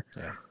in there.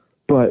 Yeah.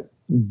 But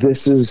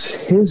this is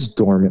his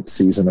dormant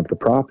season of the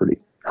property.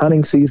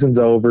 Hunting season's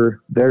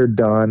over. They're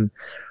done.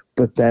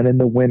 But then in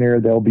the winter,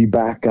 they'll be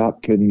back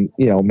up and,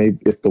 maybe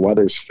if the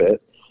weather's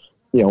fit,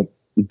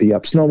 be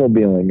up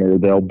snowmobiling, or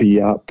they'll be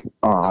up,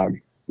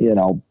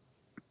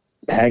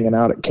 hanging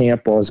out at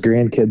camp while his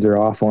grandkids are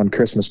off on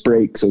Christmas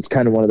break. So it's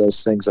kind of one of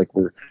those things, like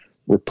we're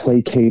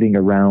placating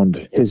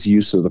around his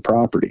use of the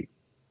property.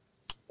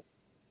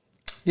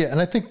 Yeah.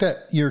 And I think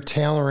that you're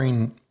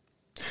tailoring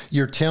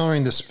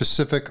the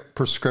specific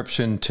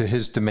prescription to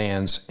his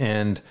demands.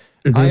 And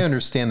I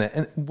understand that.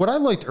 And what I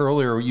liked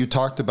earlier, you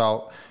talked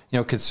about,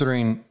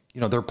 considering,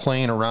 they're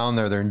playing around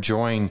there, they're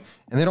enjoying,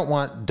 and they don't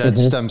want dead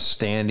stems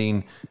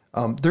standing.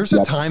 There's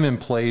a time and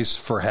place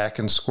for hack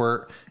and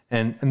squirt.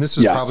 And this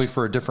is probably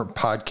for a different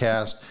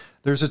podcast.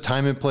 There's a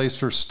time and place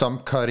for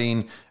stump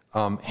cutting,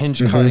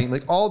 hinge cutting,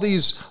 like all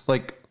these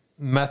like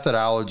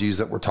methodologies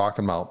that we're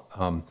talking about,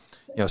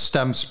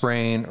 stem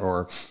spraying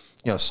or,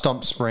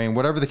 stump spraying,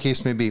 whatever the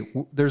case may be.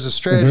 There's a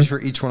strategy for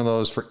each one of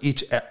those, for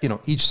each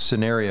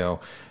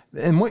scenario.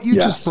 And what you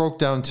just broke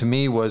down to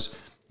me was,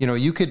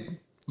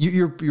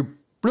 you're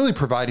really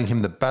providing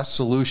him the best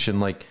solution,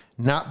 like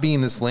not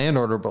being this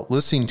landowner, but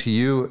listening to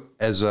you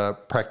as a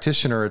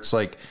practitioner. It's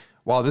like,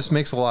 wow, this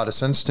makes a lot of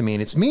sense to me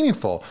and it's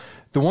meaningful.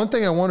 The one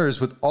thing I wonder is,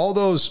 with all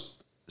those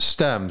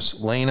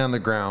stems laying on the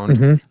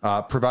ground,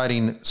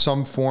 providing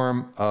some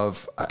form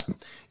of,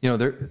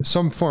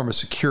 some form of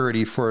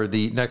security for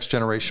the next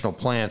generational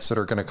plants that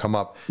are going to come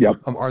up. Yep.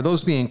 Are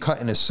those being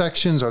cut into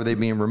sections? Are they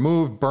being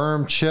removed,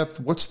 burned, chipped?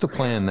 What's the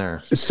plan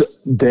there? So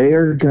they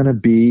are going to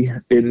be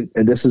and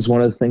this is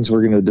one of the things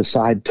we're going to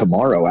decide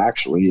tomorrow,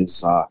 actually,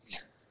 is,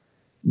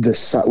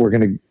 we're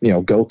going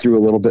to, go through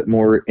a little bit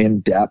more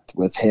in depth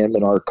with him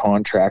and our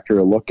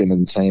contractor, looking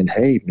and saying,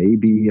 hey,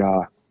 maybe,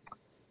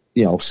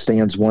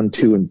 stands 1,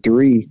 2, and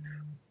 3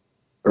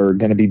 are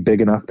going to be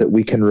big enough that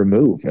we can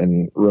remove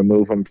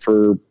them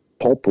for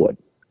pulpwood.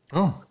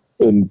 Oh,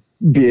 and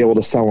be able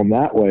to sell them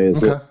that way.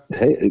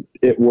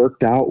 It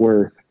worked out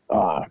where,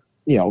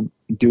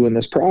 doing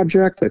this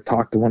project, I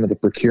talked to one of the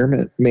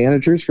procurement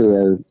managers for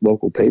their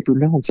local paper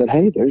mill and said,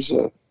 hey, there's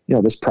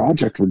this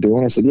project we're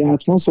doing. I said, yeah,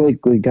 it's most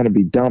likely going to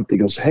be dumped. He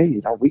goes,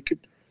 hey,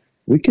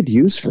 we could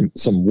use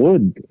some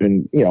wood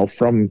and,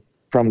 from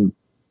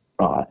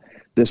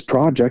this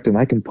project, and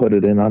I can put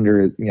it in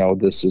under,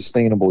 the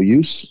sustainable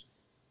use,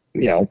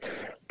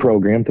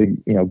 program to,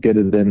 get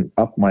it in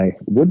up my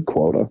wood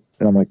quota.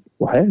 And I'm like,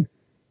 well, hey,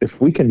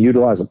 if we can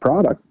utilize a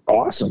product,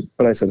 awesome.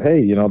 But I said,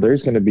 hey,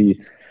 there's going to be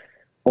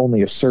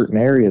only a certain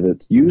area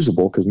that's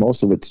usable because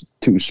most of it's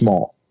too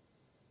small.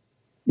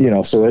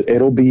 So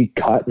it'll be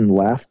cut and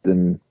left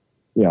and,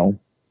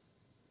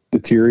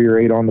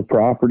 deteriorate on the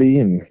property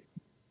and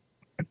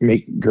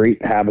make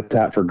great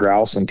habitat for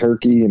grouse and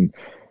turkey and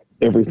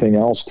everything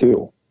else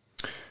too.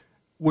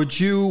 Would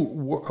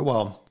you,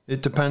 well,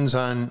 it depends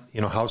on,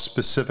 how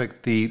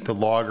specific the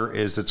logger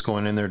is that's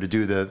going in there to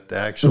do the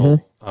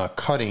actual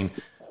cutting.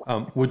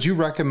 Would you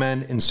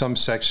recommend in some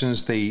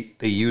sections they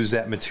use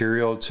that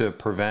material to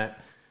prevent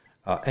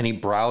any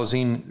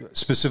browsing,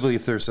 specifically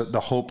if there's the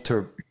hope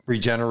to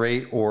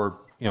regenerate or,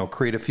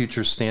 create a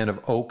future stand of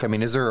oak? I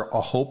mean, is there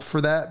a hope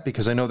for that?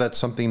 Because I know that's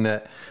something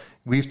that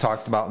we've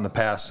talked about in the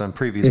past on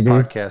previous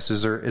podcasts.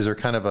 Is there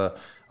kind of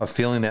a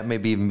feeling that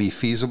maybe even be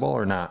feasible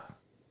or not?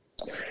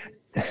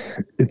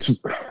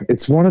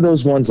 It's one of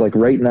those ones, like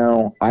right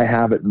now I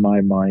have it in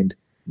my mind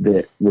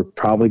that we're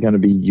probably going to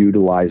be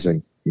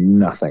utilizing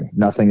nothing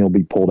will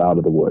be pulled out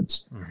of the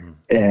woods.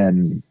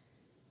 And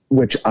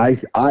which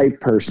I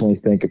personally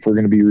think if we're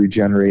going to be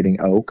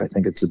regenerating oak, I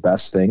think it's the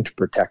best thing to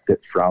protect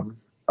it from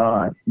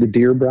the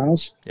deer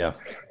browse. Yeah.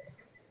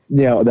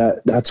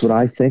 That's what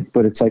I think,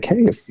 but it's like,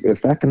 hey,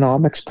 if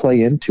economics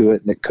play into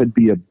it and it could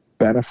be a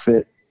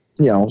benefit,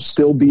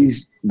 still be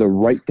the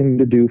right thing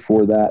to do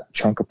for that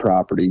chunk of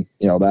property,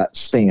 that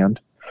stand.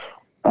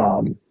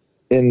 And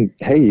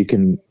hey, you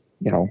can,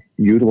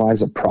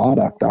 utilize a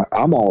product.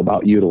 I'm all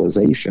about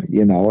utilization,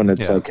 and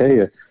it's like,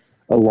 hey,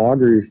 a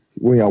logger,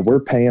 we're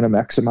paying him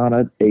X amount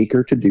of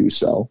acre to do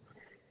so.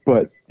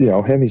 But,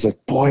 he's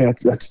like, boy,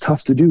 that's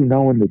tough to do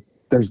knowing that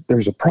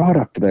there's a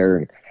product there.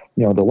 And,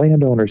 the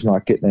landowner's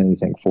not getting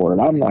anything for it.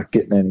 I'm not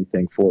getting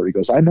anything for it. He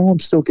goes, I know I'm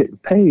still getting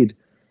paid,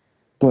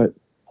 but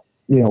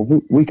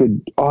we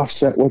could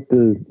offset what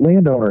the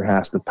landowner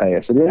has to pay. I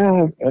said,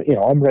 yeah,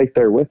 I'm right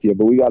there with you,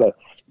 but we got to,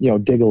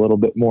 dig a little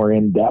bit more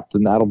in depth,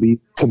 and that'll be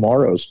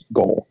tomorrow's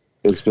goal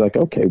is to be like,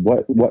 okay,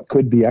 what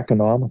could be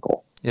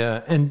economical?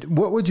 Yeah. And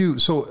what would you,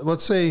 so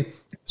let's say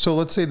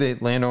the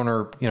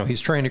landowner,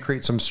 he's trying to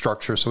create some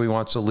structure. So he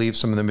wants to leave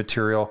some of the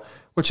material,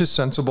 which is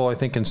sensible, I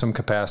think, in some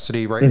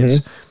capacity, right?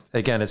 It's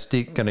going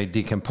to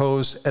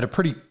decompose at a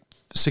pretty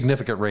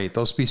significant rate.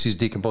 Those species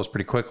decompose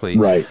pretty quickly.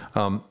 Right.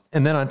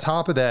 And then on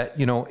top of that,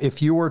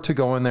 if you were to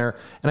go in there,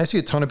 and I see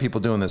a ton of people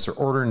doing this, they're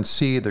ordering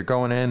seed, they're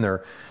going in,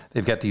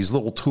 they've got these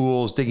little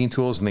tools, digging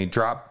tools, and they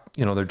drop,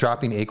 they're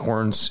dropping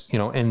acorns,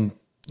 in,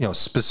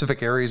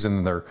 specific areas,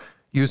 and they're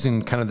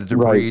using kind of the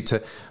debris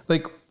to,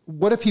 like,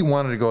 what if you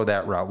wanted to go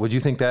that route? Would you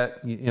think that,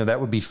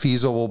 that would be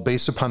feasible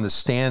based upon the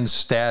stand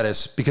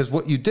status? Because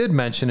what you did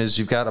mention is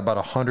you've got about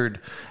 100,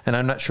 and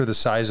I'm not sure the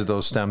size of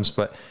those stems,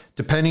 but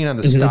depending on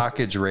the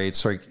stockage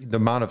rates, like the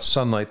amount of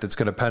sunlight that's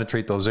going to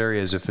penetrate those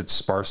areas, if it's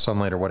sparse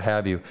sunlight or what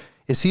have you,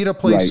 is he at a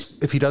place,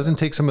 if he doesn't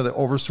take some of the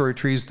overstory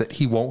trees, that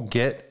he won't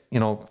get,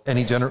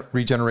 any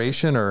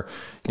regeneration or,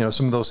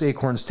 some of those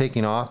acorns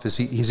taking off? Is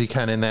he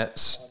kind of in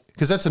that?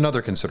 Because that's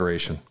another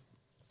consideration.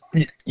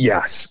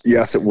 Yes,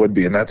 it would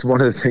be. And that's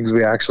one of the things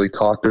we actually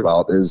talked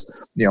about is,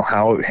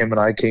 how him and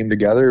I came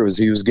together was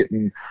he was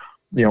getting,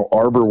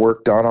 arbor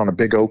work done on a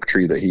big oak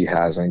tree that he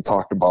has. And he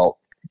talked about,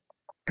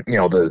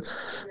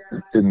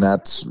 and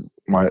that's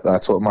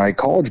what my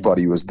college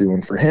buddy was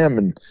doing for him.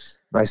 And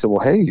I said,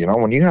 well, hey,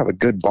 when you have a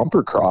good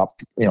bumper crop,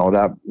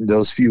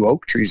 those few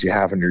oak trees you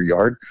have in your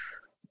yard,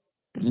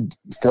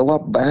 fill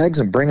up bags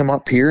and bring them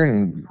up here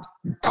and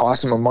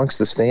toss them amongst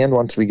the stand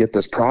once we get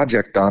this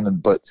project done.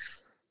 But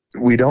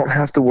we don't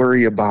have to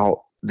worry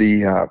about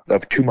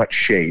of too much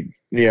shade,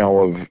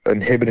 of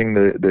inhibiting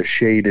the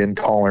shade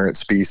intolerant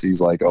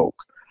species like oak,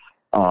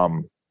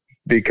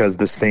 because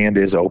the stand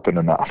is open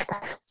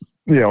enough.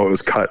 It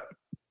was cut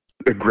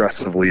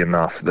aggressively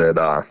enough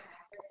that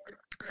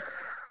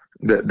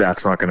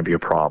that's not going to be a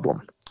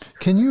problem.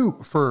 Can you,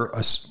 for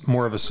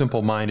more of a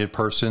simple-minded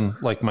person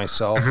like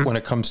myself, when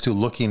it comes to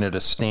looking at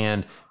a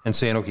stand and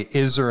saying, okay,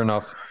 is there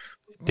enough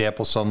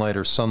dapple sunlight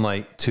or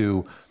sunlight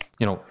to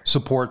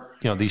support,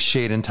 these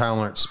shade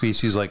intolerant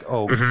species like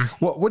oak?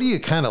 What are you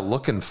kind of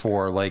looking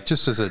for? Like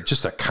just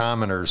a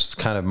commoner's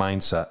kind of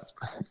mindset.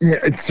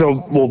 Yeah.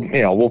 So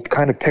we'll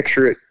kind of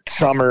picture it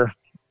summer,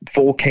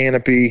 full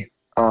canopy.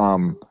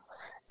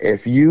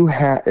 If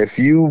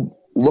you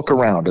look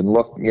around and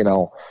look,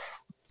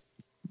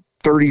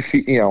 30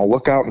 feet,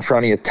 look out in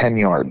front of you 10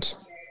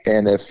 yards.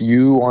 And if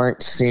you're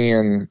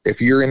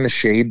in the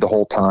shade the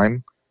whole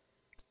time,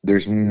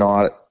 there's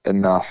not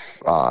enough,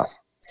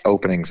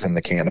 openings in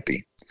the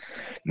canopy.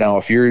 Now,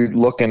 if you're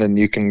looking and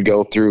you can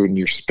go through and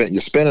you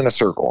spin in a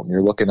circle and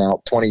you're looking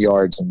out 20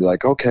 yards and be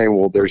like, okay,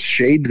 well, there's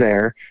shade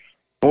there.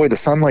 Boy, the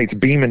sunlight's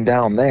beaming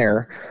down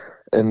there.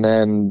 And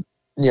then,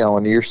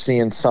 and you're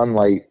seeing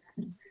sunlight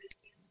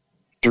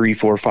 3,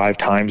 4, 5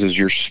 times as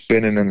you're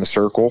spinning in the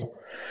circle,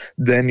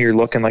 then you're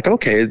looking like,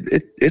 okay,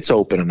 it's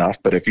open enough.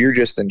 But if you're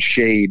just in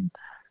shade,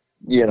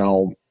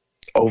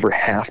 over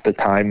half the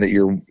time that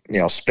you're,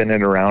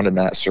 spinning around in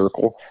that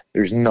circle,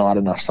 there's not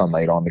enough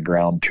sunlight on the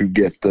ground to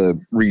get the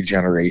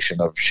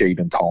regeneration of shade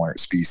intolerant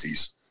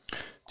species.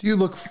 Do you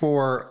look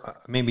for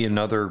maybe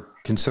another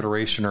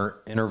consideration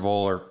or interval,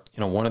 or,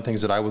 one of the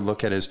things that I would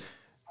look at is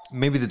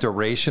maybe the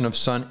duration of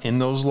sun in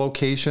those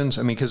locations?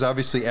 I mean, because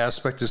obviously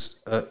aspect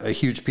is a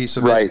huge piece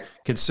of it,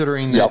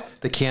 considering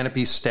the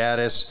canopy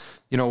status.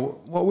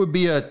 What would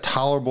be a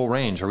tolerable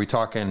range? Are we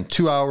talking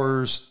 2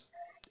 hours,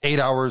 8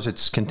 hours.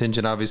 It's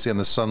contingent, obviously, on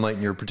the sunlight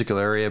in your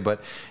particular area,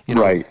 but you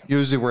know, Right.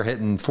 usually we're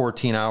hitting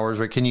 14 hours.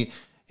 Right? Can you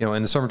know,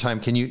 in the summertime,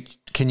 can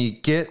you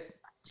get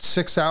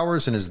 6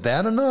 hours, and is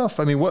that enough?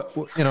 I mean, what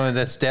you know, and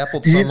that's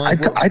dappled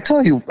sunlight. I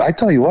tell you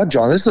what,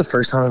 John, this is the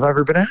first time I've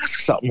ever been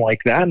asked something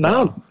like that.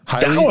 Now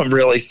I'm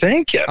really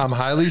thinking. I'm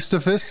highly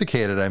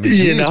sophisticated. I mean, You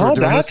geez, know, we're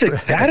doing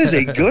that is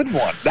a good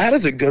one. That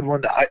is a good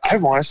one.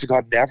 I've honest to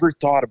God never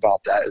thought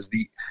about that as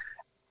the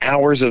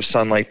hours of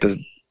sunlight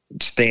the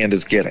stand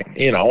is getting.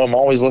 You know, I'm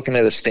always looking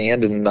at a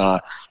stand and,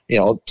 you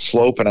know,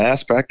 slope and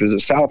aspect. Is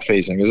it south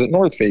facing? Is it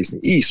north facing?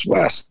 East,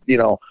 west, you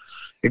know,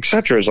 et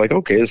cetera. It's like,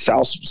 okay, the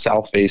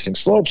south facing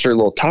slopes are a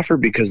little tougher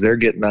because they're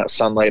getting that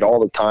sunlight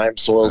all the time.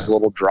 Soil's a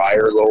little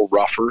drier, a little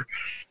rougher.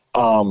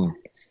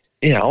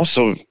 You know,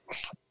 so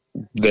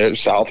the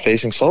south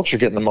facing slopes are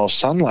getting the most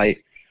sunlight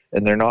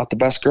and they're not the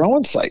best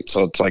growing site.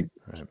 So it's like,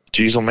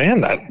 geez, oh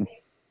man, that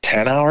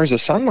 10 hours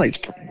of sunlight's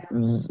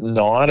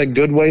not a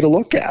good way to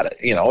look at it.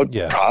 You know,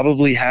 it'd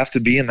probably have to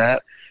be in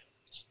that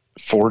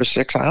 4 to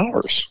 6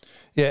 hours.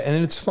 Yeah.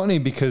 And it's funny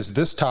because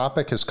this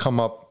topic has come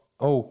up,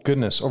 oh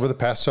goodness, over the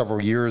past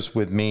several years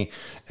with me.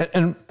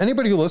 And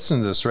anybody who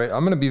listens to this, right, I'm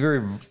going to be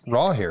very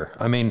raw here.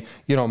 I mean,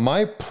 you know,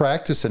 my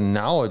practice and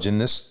knowledge in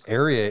this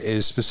area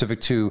is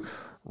specific to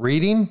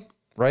reading,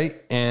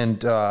 right?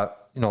 And,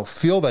 you know,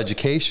 field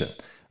education.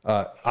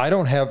 I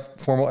don't have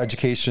formal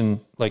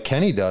education like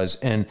Kenny does.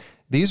 And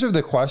these are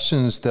the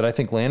questions that I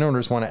think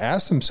landowners want to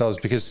ask themselves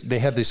because they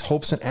have these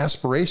hopes and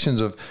aspirations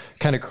of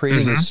kind of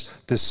creating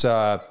this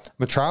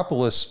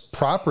metropolis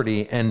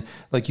property. And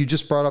like you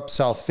just brought up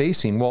south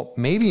facing. Well,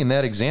 maybe in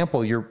that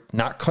example, you're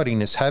not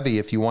cutting as heavy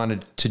if you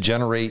wanted to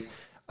generate,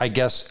 I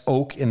guess,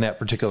 oak in that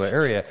particular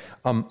area,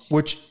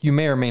 which you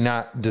may or may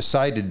not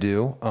decide to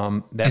do.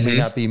 That may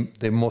not be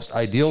the most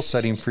ideal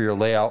setting for your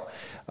layout.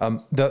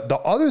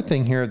 The other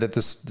thing here that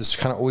this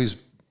kind of always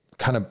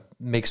kind of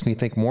makes me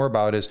think more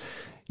about is,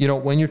 you know,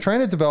 when you're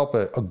trying to develop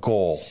a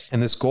goal,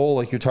 and this goal,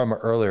 like you're talking about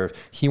earlier,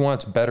 he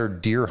wants better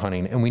deer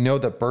hunting. And we know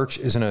that birch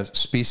isn't a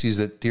species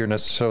that deer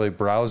necessarily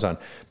browse on,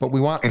 but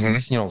we want,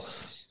 you know,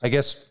 I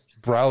guess,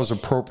 browse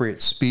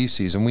appropriate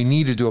species. And we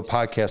need to do a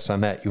podcast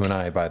on that, you and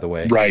I, by the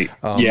way. Right.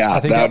 I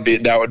think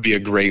that would be a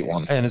great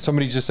one. And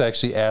somebody just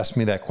actually asked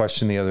me that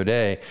question the other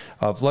day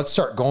of let's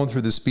start going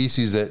through the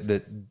species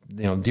that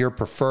you know, deer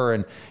prefer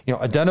and, you know,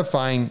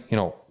 identifying, you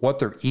know, what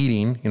they're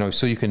eating, you know,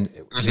 so you can,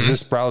 is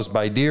this browsed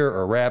by deer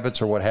or rabbits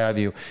or what have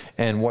you,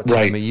 and what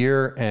time of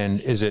year,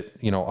 and is it,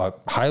 you know, a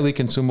highly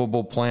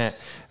consumable plant?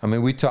 I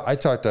mean, I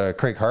talked to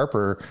Craig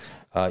Harper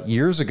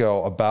years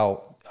ago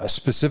about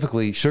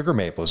specifically sugar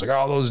maple. It's like,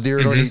 oh, those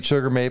deer don't eat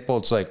sugar maple.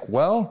 It's like,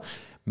 well,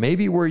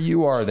 maybe where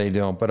you are, they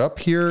don't, but up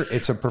here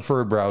it's a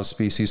preferred browse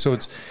species. So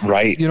it's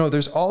you know,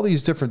 there's all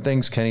these different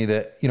things, Kenny,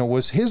 that, you know,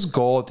 was his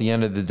goal at the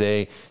end of the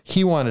day.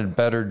 He wanted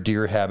better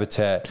deer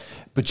habitat,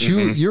 but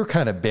you're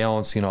kind of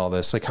balancing all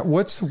this. Like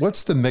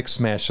what's the mix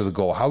mash of the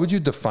goal? How would you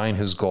define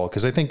his goal?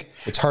 Cause I think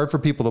it's hard for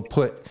people to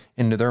put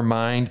into their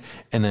mind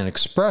and then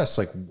express,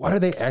 like, what are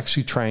they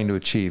actually trying to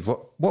achieve?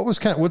 What's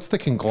the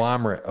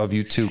conglomerate of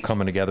you two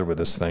coming together with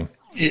this thing?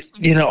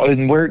 You know,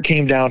 and where it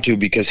came down to,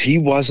 because he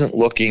wasn't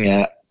looking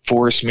at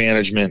forest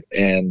management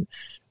and,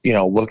 you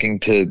know, looking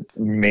to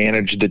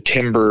manage the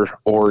timber,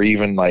 or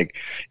even like,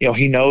 you know,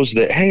 he knows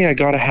that, hey, I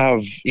got to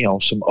have, you know,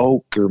 some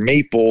oak or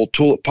maple,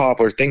 tulip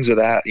poplar, things of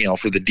that, you know,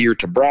 for the deer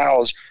to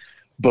browse,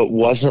 but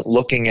wasn't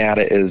looking at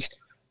it as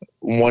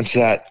once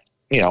that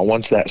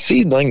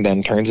seedling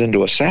then turns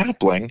into a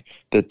sapling,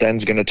 that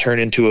then's going to turn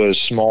into a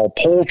small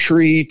pole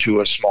tree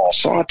to a small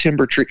saw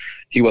timber tree.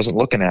 He wasn't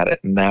looking at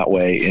it in that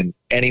way, in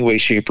any way,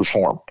 shape, or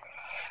form.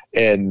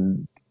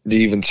 And he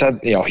even said,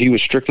 you know, he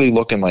was strictly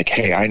looking like,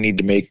 hey, I need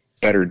to make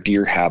better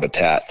deer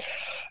habitat.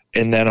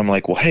 And then I'm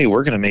like, well, hey,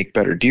 we're going to make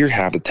better deer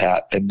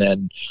habitat. And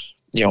then,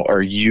 you know,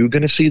 are you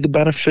going to see the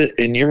benefit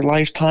in your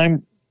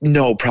lifetime?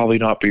 No, probably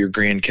not, but your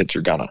grandkids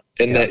are gonna.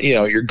 And that, you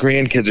know, your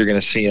grandkids are going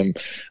to see them,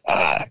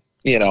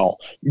 you know,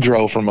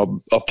 grow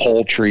from a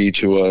pole tree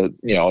to a,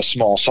 you know, a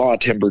small saw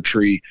timber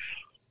tree.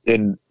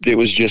 And it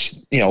was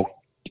just, you know,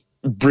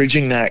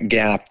 bridging that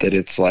gap, that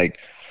it's like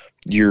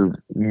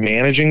you're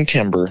managing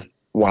timber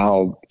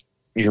while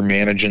you're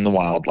managing the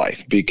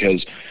wildlife,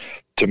 because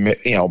to,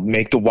 you know,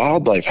 make the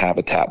wildlife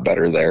habitat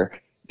better there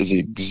is the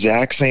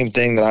exact same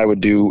thing that I would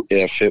do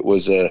if it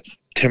was a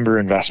timber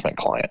investment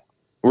client.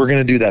 We're going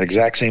to do that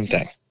exact same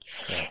thing.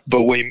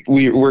 But we're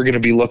going to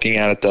be looking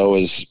at it though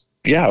as,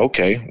 yeah,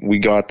 okay, we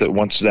got that.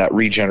 Once that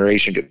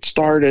regeneration gets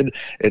started,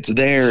 it's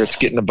there, it's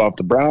getting above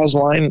the browse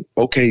line.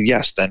 Okay,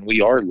 yes, then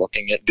we are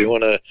looking at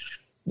doing a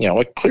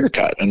clear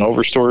cut, an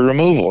overstory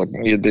removal,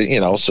 you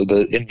know, so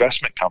the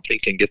investment company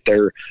can get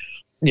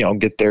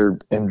their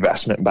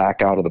investment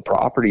back out of the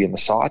property in the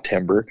saw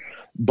timber,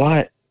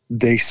 but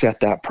they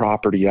set that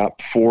property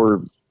up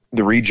for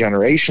the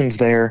regenerations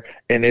there,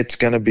 and it's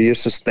going to be a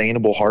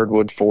sustainable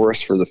hardwood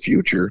forest for the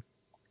future.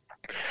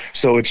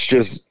 So it's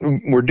just,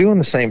 we're doing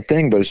the same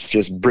thing, but it's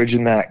just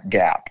bridging that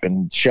gap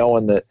and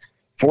showing that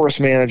forest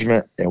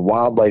management and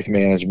wildlife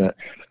management,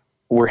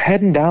 we're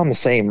heading down the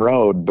same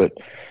road, but,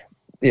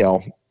 you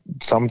know,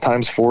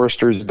 sometimes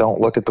foresters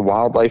don't look at the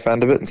wildlife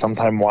end of it, and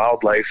sometimes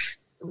wildlife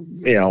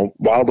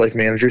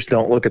managers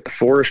don't look at the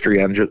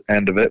forestry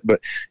end of it.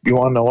 But you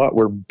want to know what?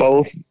 We're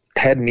both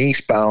heading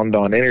eastbound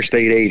on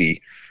Interstate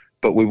 80,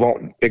 but we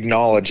won't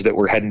acknowledge that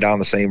we're heading down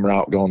the same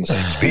route, going the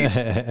same speed.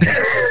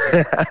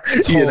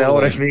 Totally, you know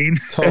what I mean?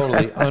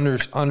 Totally.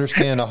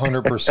 Understand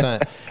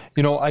 100%.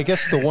 I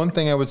guess the one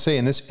thing I would say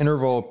in this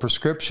interval of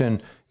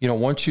prescription,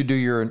 once you do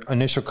your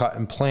initial cut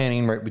and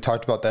planning, right, we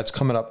talked about that's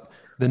coming up.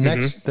 The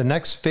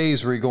next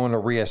phase where you're going to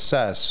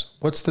reassess,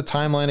 what's the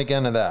timeline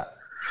again of that?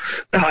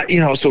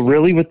 So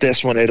really with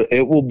this one,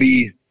 it will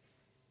be,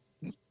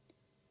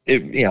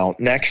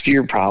 next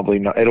year probably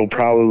not. It'll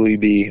probably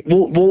be,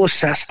 we'll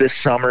assess this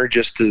summer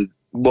just to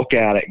look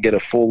at it, get a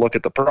full look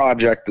at the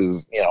project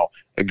as,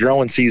 a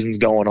growing season's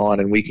going on,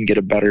 and we can get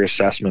a better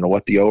assessment of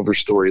what the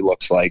overstory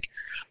looks like,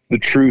 the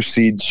true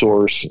seed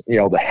source,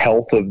 the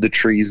health of the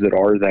trees that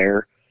are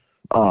there.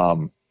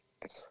 And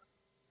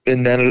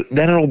then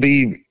it'll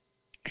be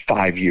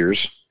 5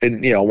 years.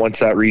 And, once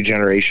that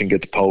regeneration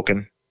gets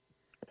poking,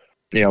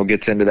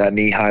 gets into that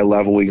knee-high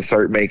level, we can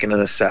start making an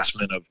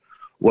assessment of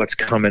what's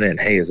coming in.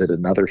 Hey, is it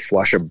another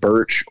flush of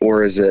birch,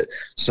 or is it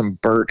some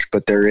birch,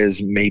 but there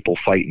is maple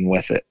fighting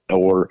with it,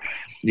 or,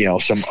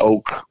 some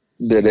oak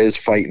that is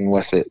fighting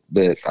with it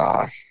that,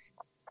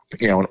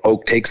 an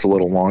oak takes a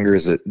little longer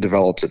as it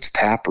develops its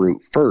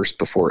taproot first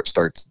before it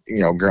starts,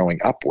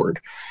 growing upward.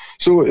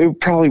 So it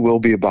probably will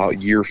be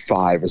about year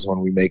 5 is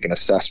when we make an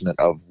assessment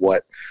of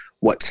what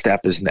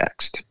step is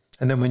next.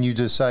 And then when you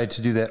decide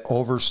to do that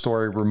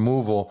overstory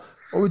removal,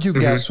 what would you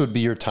guess would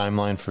be your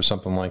timeline for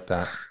something like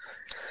that?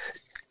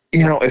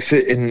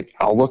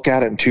 I'll look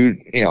at it in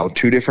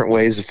two different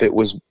ways. If it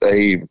was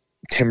a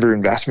timber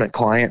investment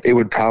client, it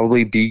would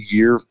probably be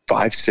year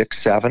 5, 6,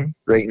 7,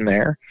 right in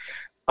there.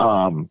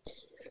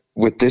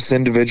 With this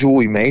individual,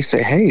 we may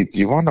say, hey, do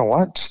you want to know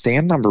what?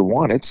 Stand number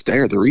 1, it's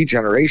there. The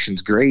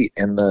regeneration's great,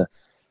 and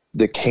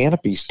the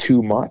canopy's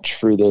too much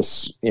for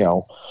this,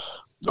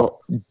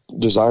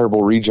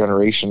 desirable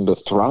regeneration to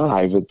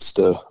thrive. It's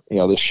the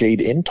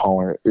shade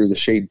intolerant or the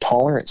shade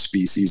tolerant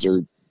species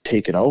are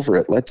taking over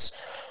it. Let's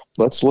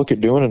look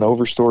at doing an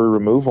overstory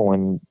removal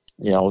and,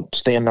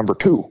 stand number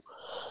 2,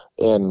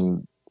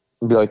 and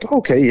be like,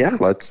 okay, yeah,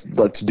 let's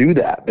do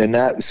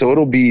that. So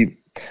it'll be,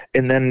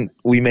 and then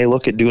we may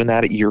look at doing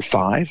that at year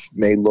 5,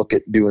 may look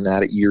at doing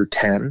that at year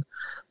 10,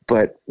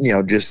 but,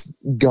 just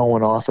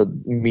going off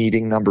of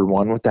meeting number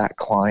 1 with that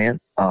client,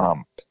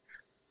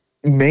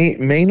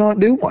 may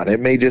not do one. It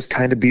may just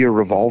kind of be a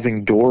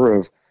revolving door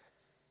of,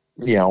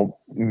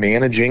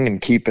 managing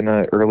and keeping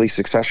an early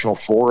successional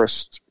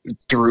forest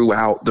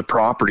throughout the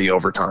property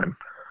over time.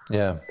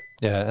 Yeah.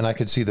 Yeah. And I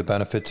could see the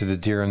benefit to the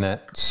deer in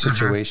that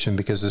situation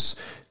because this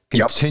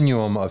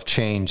continuum of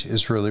change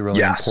is really,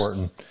 really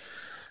important.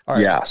 All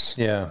right. Yes.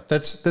 Yeah.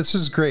 This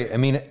is great. I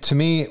mean, to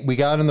me, we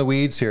got in the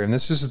weeds here, and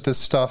this is the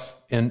stuff.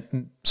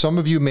 And some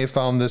of you may have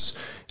found this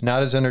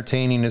not as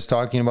entertaining as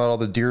talking about all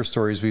the deer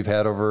stories we've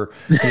had over,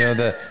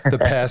 the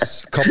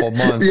past couple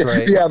months,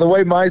 right? Yeah. The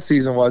way my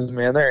season was,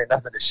 man, there ain't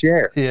nothing to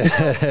share. Yeah.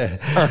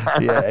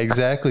 Yeah,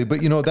 exactly. But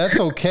that's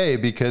okay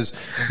because,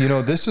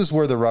 this is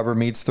where the rubber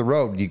meets the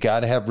road. You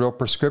got to have real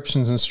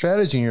prescriptions and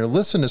strategy, and you're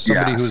listening to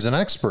somebody who's an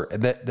expert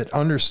that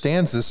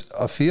understands this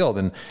field.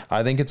 And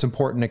I think it's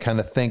important to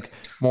kind of think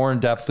more in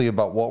depthly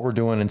about what we're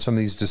doing in some of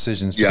these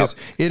decisions because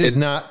it is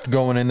not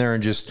going in there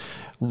and just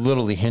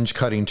literally hinge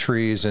cutting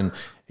trees. And,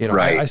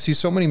 I see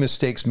so many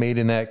mistakes made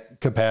in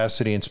that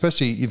capacity. And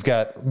especially you've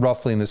got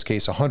roughly in this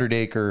case, 100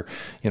 acre,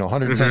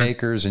 110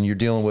 acres, and you're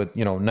dealing with,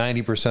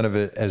 90% of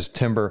it as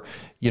timber,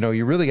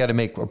 you really got to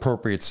make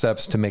appropriate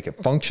steps to make it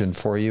function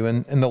for you.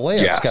 And the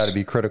layout's got to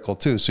be critical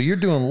too. So you're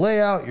doing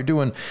layout, you're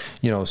doing,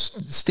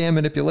 stand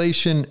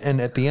manipulation.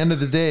 And at the end of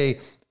the day,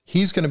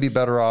 he's going to be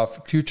better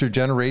off. Future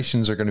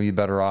generations are going to be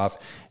better off.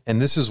 And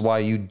this is why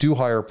you do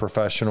hire a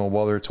professional,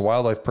 whether it's a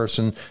wildlife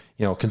person,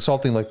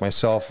 consulting like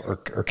myself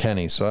or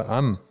Kenny. So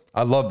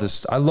I love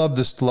this. I love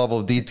this level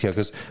of detail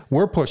because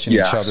we're pushing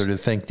each other to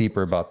think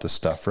deeper about this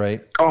stuff,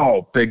 right?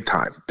 Oh, big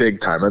time.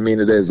 Big time. I mean,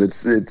 it is.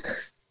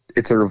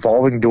 It's a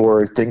revolving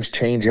door. Things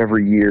change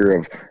every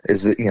year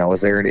is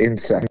there an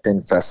insect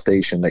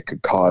infestation that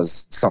could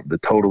cause something to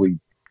totally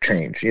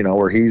change,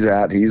 where he's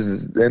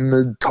in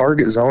the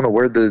target zone of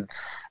where the,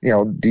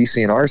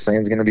 DCNR is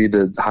saying is going to be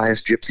the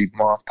highest gypsy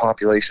moth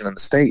population in the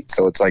state.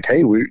 So it's like, hey,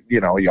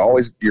 you're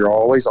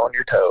always on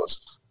your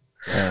toes.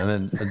 Yeah,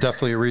 and then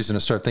definitely a reason to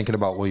start thinking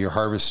about what your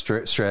harvest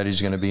strategy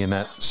is going to be in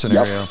that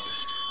scenario. Yep.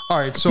 All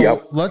right.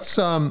 So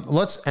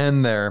let's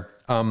end there.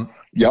 I'm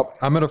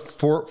going to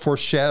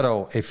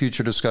foreshadow a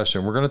future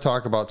discussion. We're going to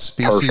talk about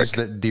species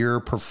that deer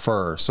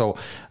prefer. So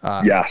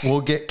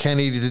we'll get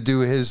Kenny to do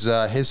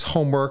his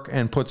homework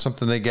and put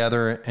something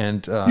together.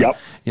 And,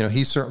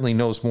 he certainly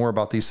knows more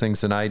about these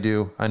things than I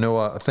do. I know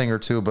a thing or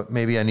two, but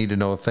maybe I need to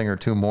know a thing or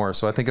two more.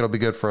 So I think it'll be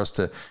good for us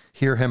to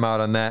hear him out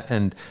on that.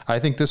 And I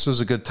think this was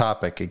a good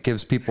topic. It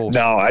gives people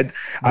I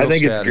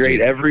think it's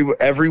great.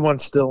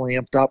 Everyone's still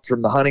amped up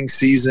from the hunting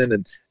season,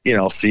 and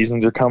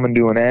seasons are coming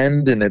to an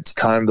end, and it's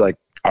time to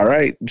all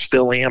right, I'm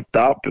still amped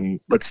up, and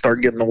let's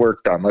start getting the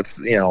work done.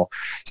 Let's,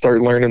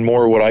 start learning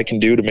more what I can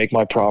do to make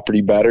my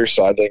property better.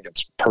 So I think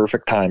it's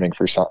perfect timing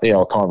for some,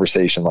 a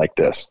conversation like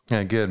this.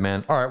 Yeah, good,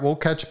 man. All right, we'll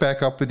catch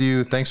back up with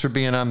you. Thanks for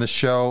being on the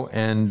show.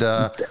 And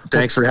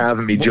thanks for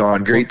having me,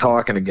 John. Great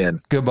talking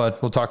again. Good, bud.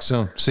 We'll talk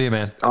soon. See you,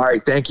 man. All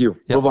right. Thank you.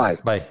 Yep. Bye-bye.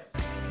 Bye.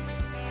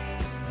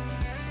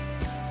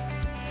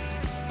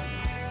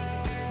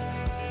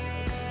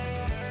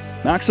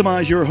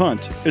 Maximize Your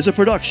Hunt is a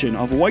production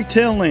of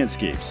Whitetail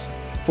Landscapes.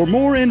 For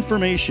more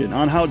information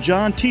on how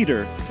John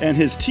Teeter and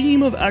his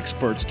team of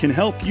experts can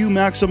help you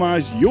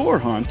maximize your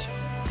hunt,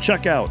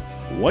 check out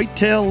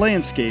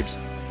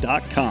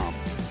whitetaillandscapes.com.